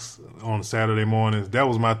Fox on Saturday mornings. That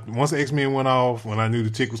was once the X-Men went off, when I knew the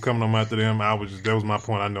Tick was coming on after them, that was my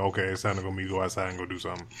point. I know, okay, it's time to go outside and go do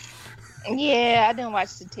something. Yeah, I didn't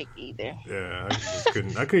watch the Tick either. Yeah,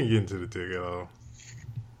 I couldn't get into the Tick at all.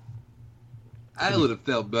 I would have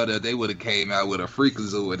felt better if they would have came out with a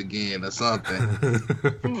Freakazoid again or something.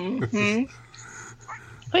 Mm-hmm.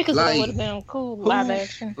 Freakazoid would have been cool live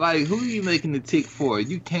action. Like, who are you making the Tick for?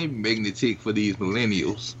 You can't be making the Tick for these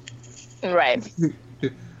millennials. Right.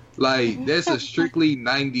 Like, that's a strictly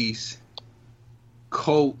 90s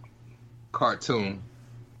cult cartoon.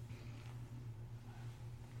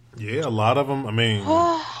 Yeah, a lot of them. I mean,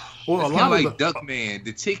 well, a lot like Duckman.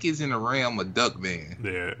 The Tick is in the realm of Duckman.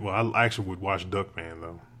 Yeah, well, I actually would watch Duckman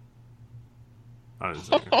though. I didn't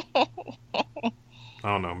say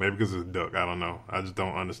I don't know. Maybe because it's a duck. I don't know. I just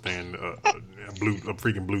don't understand a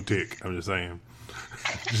freaking blue tick. I'm just saying.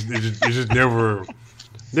 It's just never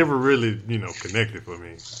really, connected for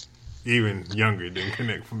me. Even younger, it didn't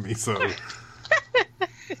connect for me. So,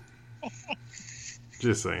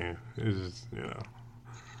 just saying. It's just,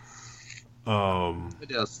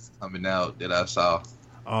 What else is coming out that I saw?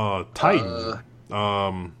 Titan.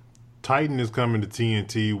 Titan is coming to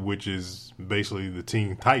TNT, which is basically the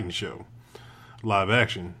Teen Titan show. Live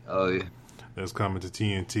action. Oh, yeah. That's coming to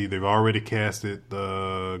TNT. They've already casted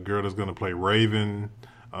the girl that's going to play Raven.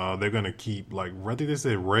 They're going to keep, I think they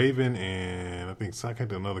said Raven and I think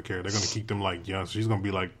another character. They're going to keep them, young. So she's going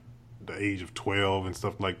to be, the age of 12 and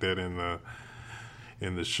stuff like that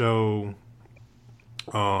in the show.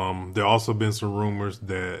 There also been some rumors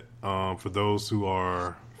that, for those who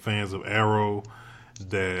are fans of Arrow,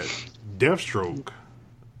 that Deathstroke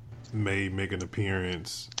may make an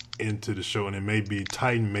appearance into the show, and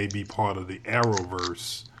Titan may be part of the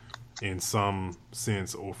Arrowverse in some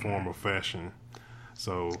sense or form or fashion.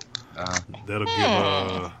 So that'll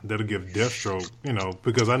give Deathstroke,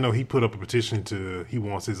 because I know he put up a petition he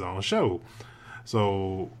wants his own show.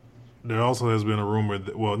 So there also has been a rumor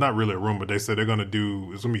that, well, not really a rumor, they said it's going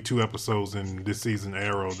to be 2 episodes in this season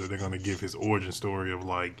Arrow that they're going to give his origin story of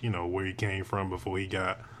where he came from before he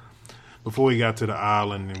got to the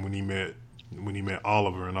island and when he met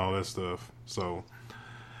Oliver and all that stuff. So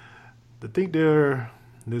I think they're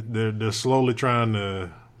slowly trying to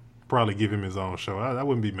probably give him his own show. I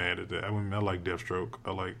wouldn't be mad at that. I like Deathstroke.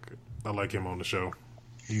 I like him on the show.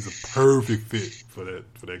 He's a perfect fit for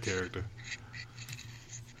that character.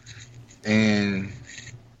 And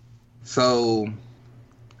so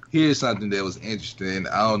here's something that was interesting.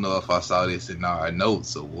 I don't know if I saw this in our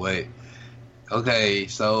notes or what. Okay,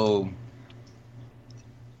 so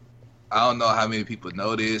I don't know how many people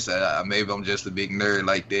know this. Maybe I'm just a big nerd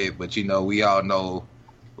like that, but we all know.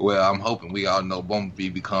 Well, I'm hoping we all know Bumblebee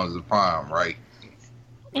becomes a Prime, right?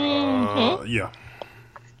 Yeah.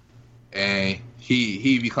 And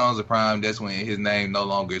he becomes a Prime. That's when his name no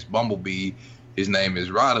longer is Bumblebee. His name is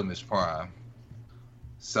Rodimus Prime.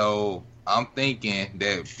 So I'm thinking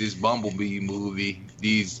that this Bumblebee movie,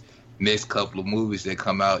 these next couple of movies that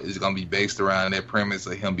come out, is going to be based around that premise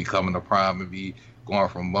of him becoming a Prime and be going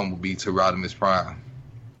from Bumblebee to Rodimus Prime.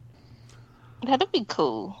 That'd be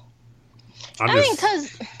cool.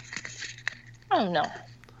 Because I don't know.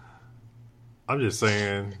 I'm just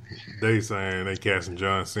saying, they casting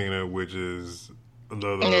John Cena, which is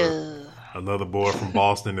another boy from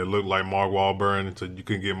Boston that looked like Mark Wahlberg, and so you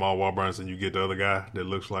couldn't get Mark Wahlberg, so you get the other guy that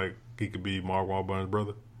looks like he could be Mark Wahlberg's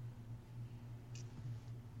brother.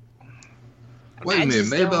 Wait a minute,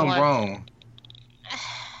 maybe I'm wrong.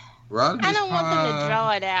 I don't want them to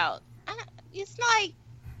draw it out. It's like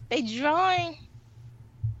they drawing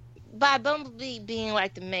by Bumblebee being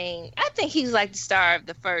like the main. I think he's like the star of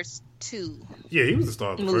the first two. Yeah, he was the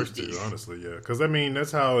star of the movies. First two, honestly. Yeah, because I mean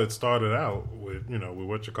that's how it started out with with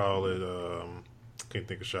what you call it. Can't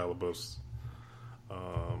think of Shia LaBeouf's.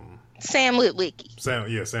 Sam Witwicky. Sam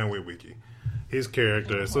Witwicky. His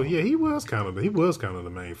character. So yeah, he was kind of the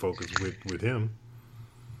main focus with him.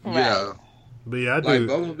 Right. Yeah. But yeah, I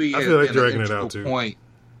feel like dragging it out too. Point.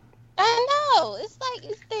 I know. It's like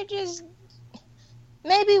they're just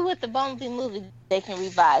maybe with the Bumblebee movie they can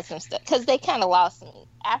revise some stuff because they kind of lost me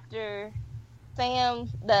after Sam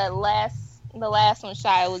the last one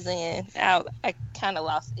Shia was in. I kind of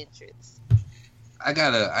lost interest. I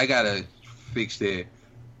gotta fix that.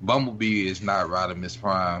 Bumblebee is not Rodimus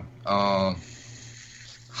Prime.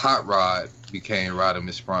 Hot Rod became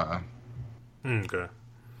Rodimus Prime. Okay.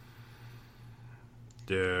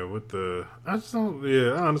 Yeah, I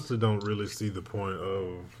honestly don't really see the point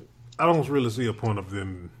of. I don't really see a point of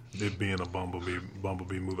it being a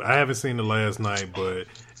Bumblebee movie. I haven't seen The Last Night, but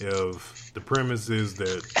if the premise is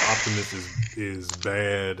that Optimus is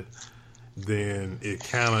bad, then it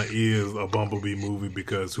kind of is a Bumblebee movie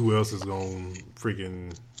because who else is going to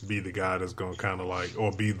freaking be the guy that's going to kind of like,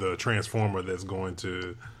 or be the Transformer that's going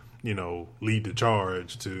to, lead the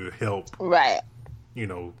charge to help, right?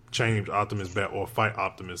 Change Optimus back or fight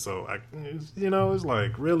Optimus. So it's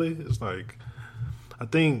like really, it's like I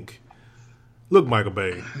think. Look, Michael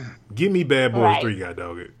Bay, give me Bad Boys 3,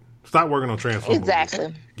 goddaggit. Stop working on Transformers.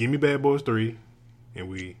 Exactly. Give me Bad Boys 3, and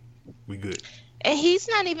we good. And he's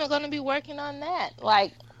not even going to be working on that.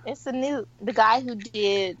 Like, it's the guy who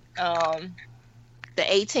did the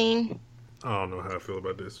 18. I don't know how I feel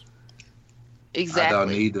about this. Exactly. I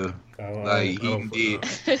don't either.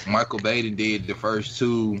 Michael Bay did the first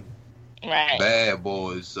two Bad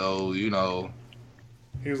Boys, so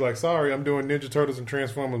He was like, sorry, I'm doing Ninja Turtles and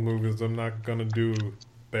Transformers movies. I'm not going to do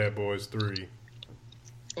Bad Boys 3.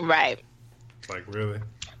 Right. Like, really?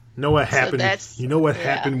 Know what happened?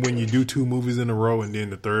 Happened when you do two movies in a row and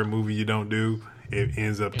then the third movie you don't do? It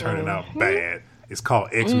ends up turning out bad. It's called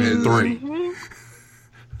X-Men 3.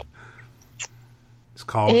 It's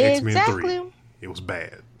called X-Men 3. It was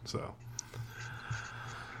bad. So,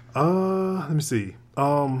 let me see.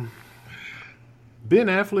 Ben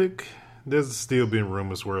Affleck... There's still been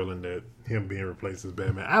rumors swirling that him being replaced as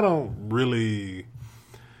Batman. I don't really,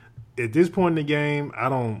 at this point in the game,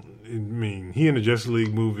 he in the Justice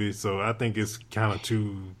League movie, so I think it's kind of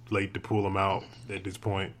too late to pull him out at this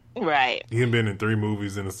point. Right. He had been in 3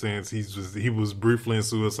 movies in a sense. He was briefly in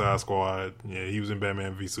Suicide Squad. Yeah, he was in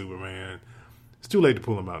Batman v Superman. It's too late to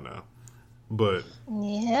pull him out now. But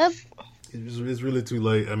yep, it's really too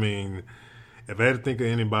late. I mean, if I had to think of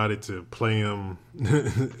anybody to play him,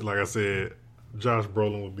 like I said, Josh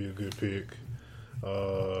Brolin would be a good pick.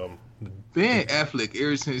 Ben Affleck,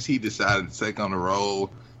 ever since he decided to take on the role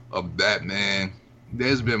of Batman,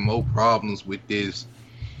 there's been more problems with this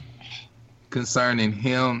concerning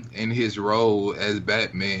him and his role as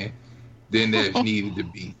Batman than there's needed to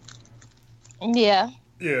be. Yeah.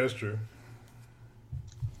 Yeah, that's true.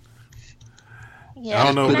 Yeah. I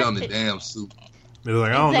don't know. Put on the damn suit. It's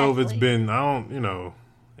like, I don't know if it's been, and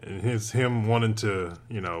it's him wanting to,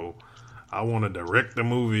 I want to direct the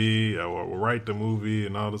movie or write the movie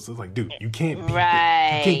and all this. It's like, dude, you can't you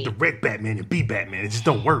can't direct Batman and be Batman. It just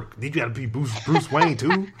don't work. You got to be Bruce Wayne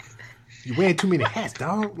too. You wearing too many hats,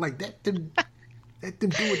 dog. Like let them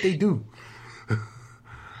do what they do.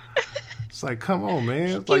 It's like, come on,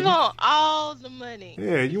 man. It's Give like, on all the money.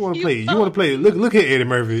 Yeah, you want to play. You want to play. Look here, Eddie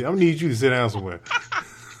Murphy. I need you to sit down somewhere.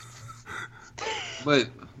 But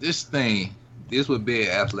this what Ben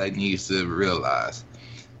Affleck needs to realize,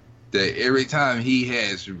 that every time he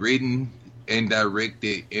has written and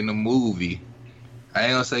directed in a movie, I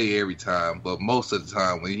ain't gonna say every time, but most of the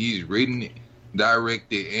time when he's written,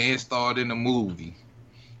 directed, and starred in a movie,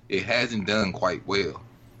 it hasn't done quite well.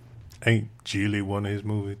 Ain't Geely one of his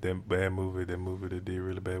movies? That movie that did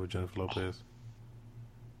really bad with Jennifer Lopez.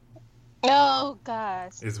 Oh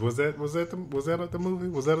gosh. Was that the movie?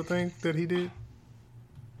 Was that a thing that he did?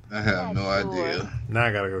 I have no idea. Now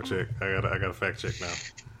I gotta go check. I gotta fact check now.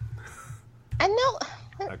 I know.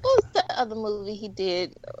 What was the other movie he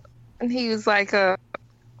did? And he was like a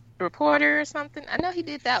reporter or something. I know he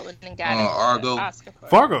did that one and got an Argo. Oscar for it.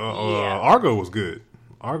 Fargo, Yeah. Argo was good.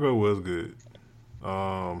 Argo was good.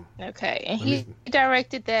 Okay, and he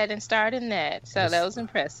directed that and starred in that, so that was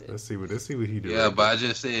impressive. Let's see what he did. Yeah, but I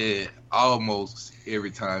just said almost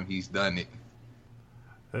every time he's done it.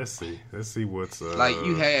 Let's see what's Like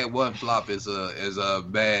you had one flop as a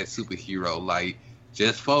bad superhero. Like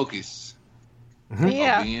just focus on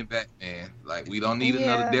being Batman. Like we don't need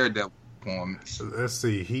another Daredevil performance. Let's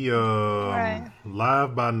see. He Right.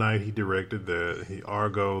 Live by Night. He directed that. He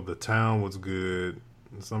Argo. The Town was good.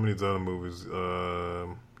 Some of these other movies.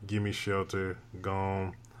 Gimme Shelter.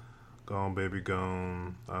 Gone. Gone Baby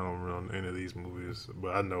Gone. I don't know any of these movies,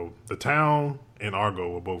 but I know The Town and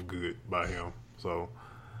Argo were both good by him. So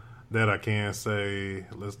that I can say.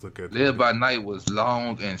 Let's look at Live by Night was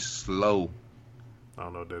long and slow. I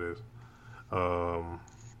don't know what that is.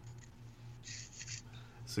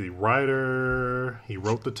 See, writer. He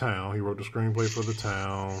wrote The Town. He wrote the screenplay for The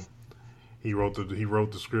Town. He wrote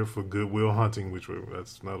the script for Good Will Hunting,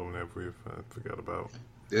 that's another one that I forgot about.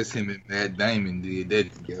 That's him and Matt Damon did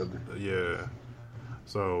that together. Yeah.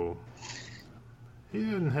 So he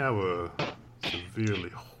didn't have a severely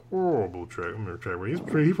horrible track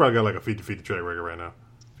record. He probably got like a 50-50 track record right now.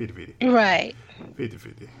 50-50. Right.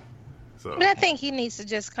 50-50. So, But I think he needs to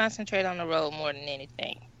just concentrate on the role more than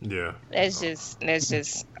anything. yeah. That's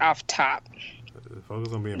just off top.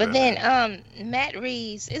 Focus on being But Batman. then Matt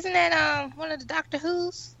Reeves, isn't that one of the Doctor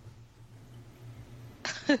Who's?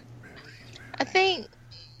 I think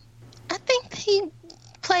he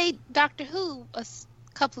played Doctor Who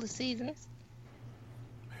couple of seasons.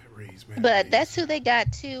 Matt But that's who they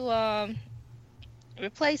got to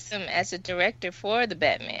replace him as a director for the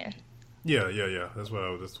Batman. Yeah. That's what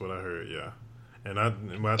I heard. Yeah, and I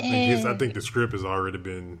think the script has already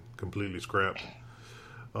been completely scrapped.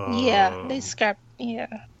 They scrapped.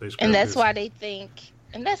 And that's why they think.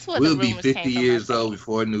 And that's what we'll the be rumors 50 came from, years I think. old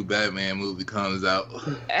before a new Batman movie comes out.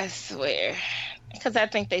 I swear, because I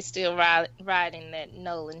think they still riding that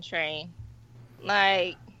Nolan train.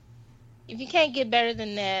 Like, if you can't get better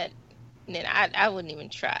than that, then I wouldn't even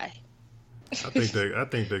try. I think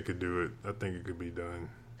they could do it. I think it could be done.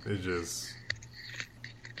 It's just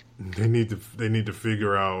they need to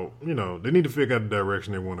figure out. They need to figure out the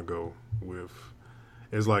direction they want to go with.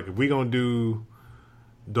 It's like if we gonna do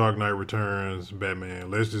Dark Knight Returns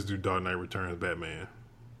Batman, let's just do Dark Knight Returns Batman.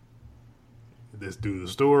 Let's do the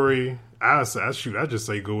story. I just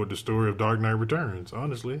say go with the story of Dark Knight Returns.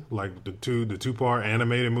 Honestly, like the two-part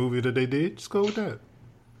animated movie that they did, just go with that.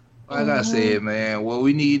 Like I said, man, what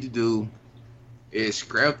we need to do is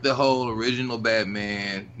scrap the whole original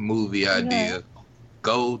Batman movie idea.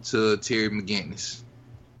 Go to Terry McGinnis.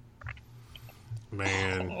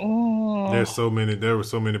 Man, there were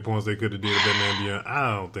so many points they could have did at Batman Beyond.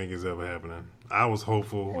 I don't think it's ever happening. I was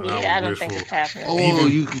hopeful. And I don't think it's happening. Or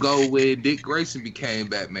you can go where Dick Grayson became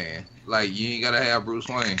Batman. Like, you ain't gotta have Bruce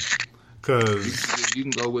Wayne. Because you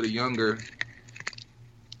can go with a younger.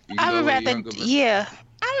 I would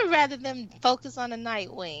rather them focus on a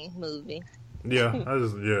Nightwing movie. Yeah,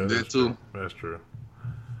 that too. That's true.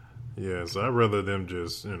 Yeah, so I'd rather them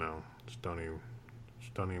just just don't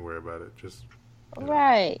even worry about it. Just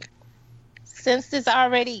right. Since it's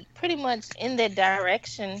already pretty much in that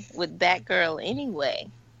direction with Batgirl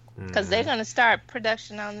anyway, because they're gonna start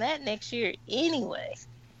production on that next year anyway.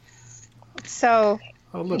 So.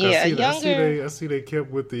 Oh look! Yeah, I see they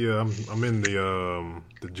kept with the. I'm in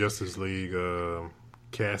the Justice League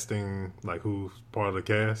casting, like who's part of the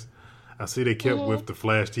cast. I see they kept with the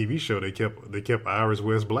Flash TV show. They kept Iris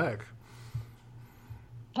West Black.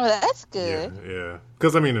 Oh, that's good. Yeah.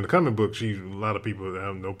 Because in the comic book, a lot of people.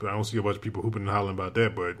 I don't see a bunch of people hooping and hollering about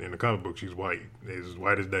that. But in the comic book, she's white. It's as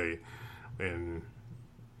white as day, and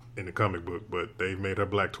in the comic book, but they've made her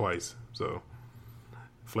black twice. So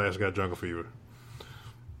Flash got jungle fever.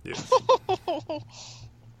 Yes.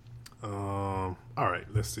 All right,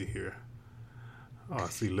 let's see here. Oh, I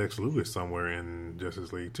see Lex Luthor somewhere in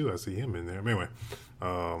Justice League too. I see him in there. Anyway,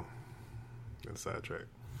 let's sidetrack.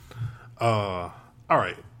 All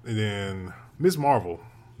right, and then Ms. Marvel.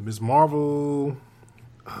 When is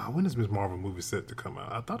Ms. Marvel movie set to come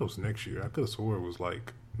out? I thought it was next year. I could have swore it was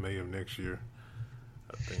like May of next year.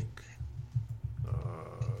 I think.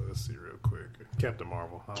 Let's see real quick. Captain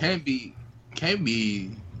Marvel. Can't be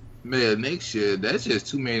May of next year. That's just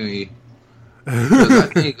too many. I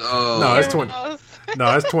think no, it's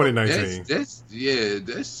 2019.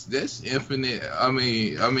 That's infinite. I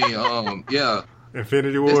mean, yeah.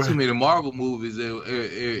 Infinity War. There's too many Marvel movies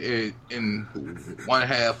in one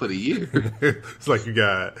half of the year. It's like you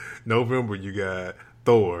got November, you got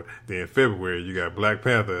Thor. Then February you got Black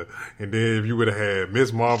Panther, and then if you would have had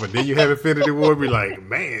Miss Marvel, then you have Infinity War. Be like,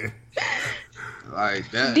 man, like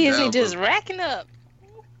that. Disney that just was, racking up.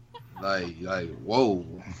 like whoa.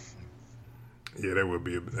 Yeah, that would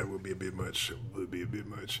be a bit much. Would be a bit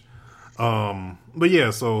much. But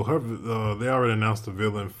yeah, so they already announced the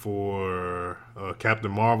villain for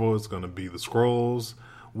Captain Marvel. It's going to be the Skrulls,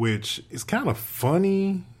 which is kind of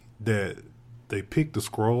funny that they picked the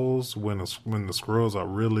Skrulls when the Skrulls are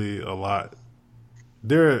really a lot.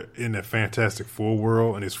 They're in the Fantastic Four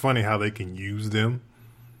world, and it's funny how they can use them,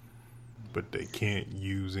 but they can't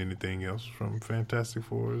use anything else from Fantastic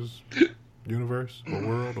Four's universe or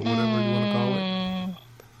world or whatever you want to call it.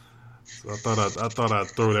 So I thought I'd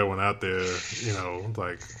throw that one out there. You know,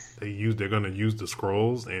 like they're gonna use the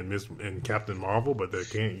Skrulls and Captain Marvel, but they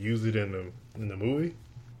can't use it in the movie.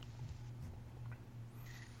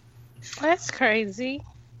 That's crazy.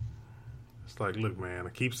 It's like, look, man, I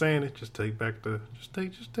keep saying it. Just take back the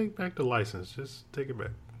license. Just take it back.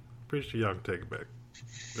 Pretty sure y'all can take it back.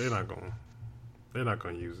 They're not gonna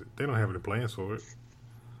use it. They don't have any plans for it.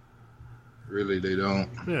 Really, they don't.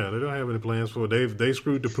 Yeah, they don't have any plans for it. They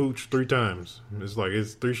screwed the pooch 3 times. It's like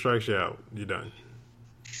it's 3 strikes you out. You're done.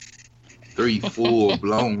 3 full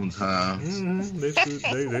blown times.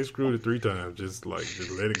 Mm-hmm. They screwed it 3 times. Just let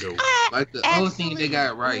it go. Like the only thing they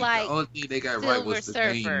got right. Like the only thing they got right was the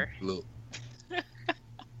Surfer. theme look.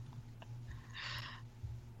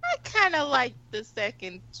 I kind of like the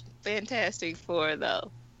second Fantastic Four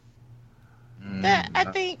though.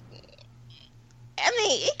 It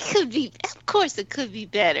could be. Of course, it could be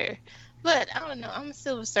better, but I don't know. I'm a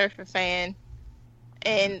Silver Surfer fan,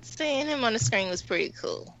 and seeing him on the screen was pretty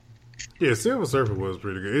cool. Yeah, Silver Surfer was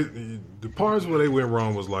pretty good. The parts where they went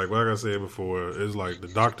wrong was like I said before, it's like the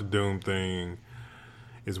Doctor Doom thing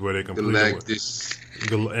is where they completely Galactus.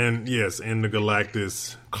 and the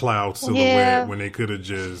Galactus cloud silhouette when they could have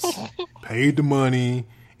just paid the money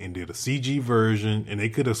and did a CG version, and they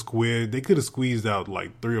could have squeezed out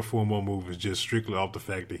like 3 or 4 more movies just strictly off the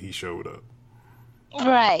fact that he showed up.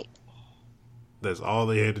 Right. That's all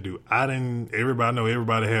they had to do.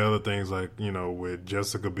 Everybody had other things like, you know, with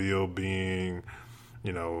Jessica Biel being,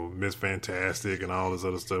 you know, Miss Fantastic and all this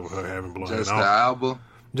other stuff with her having blonde hair.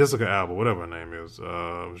 Jessica Alba, whatever her name is.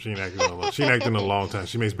 She ain't acted in a long time.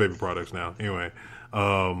 She makes baby products now. Anyway.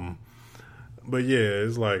 But yeah,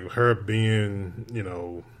 it's like her being, you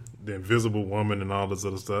know, the Invisible Woman and all this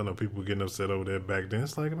other stuff. I know people were getting upset over that back then.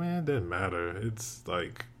 It's like, man, it doesn't matter. It's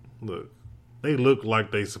like, look, they look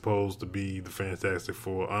like they supposed to be the Fantastic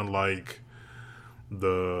Four, unlike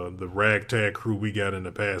the ragtag crew we got in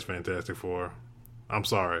the past Fantastic Four. I'm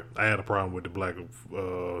sorry, I had a problem with the black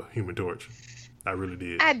Human Torch. I really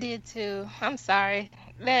did. I did too. I'm sorry.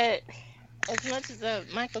 That as much as a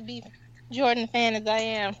Michael B. Jordan fan as I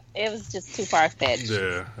am, it was just too far fetched.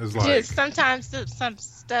 Yeah, it's like just sometimes some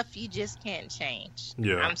stuff you just can't change.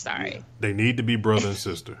 Yeah, I'm sorry. Yeah. They need to be brother and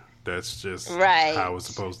sister. That's just how it's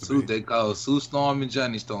supposed to be. They call Sue Storm and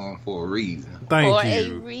Johnny Storm for a reason. Thank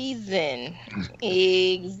you. For a reason.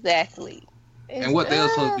 Exactly. And what, they were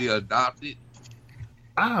supposed to be adopted?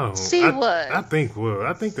 I think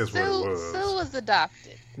that's what it was. Sue was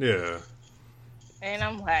adopted. Yeah. And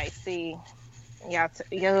I'm like, see,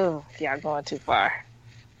 y'all going too far.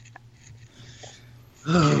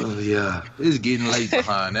 Oh yeah, it's getting late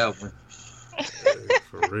behind that one.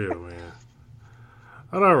 For real, man.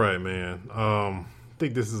 All right, man. I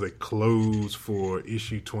think this is a close for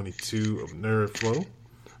issue 22 of Nerd Flow.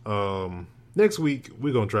 Next week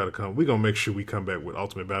we're gonna make sure we come back with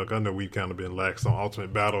Ultimate Battle. I know we've kind of been lax on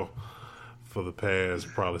Ultimate Battle for the past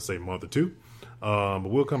probably say month or 2. But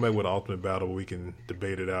we'll come back with Ultimate Battle where we can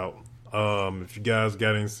debate it out. If you guys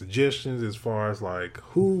got any suggestions as far as like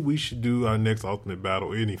who we should do our next Ultimate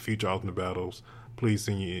Battle, any future Ultimate Battles, please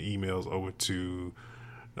send your emails over to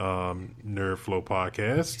Nerd Flow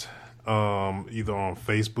Podcast. Either on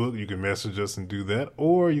Facebook, you can message us and do that,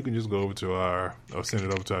 or you can just go over to send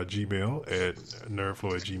it over to our Gmail at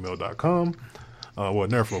nerdflow@gmail.com.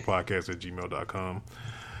 nerdflowpodcast@gmail.com.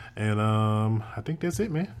 And I think that's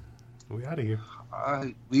it, man. We out of here. All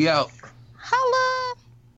right, we out. Hello.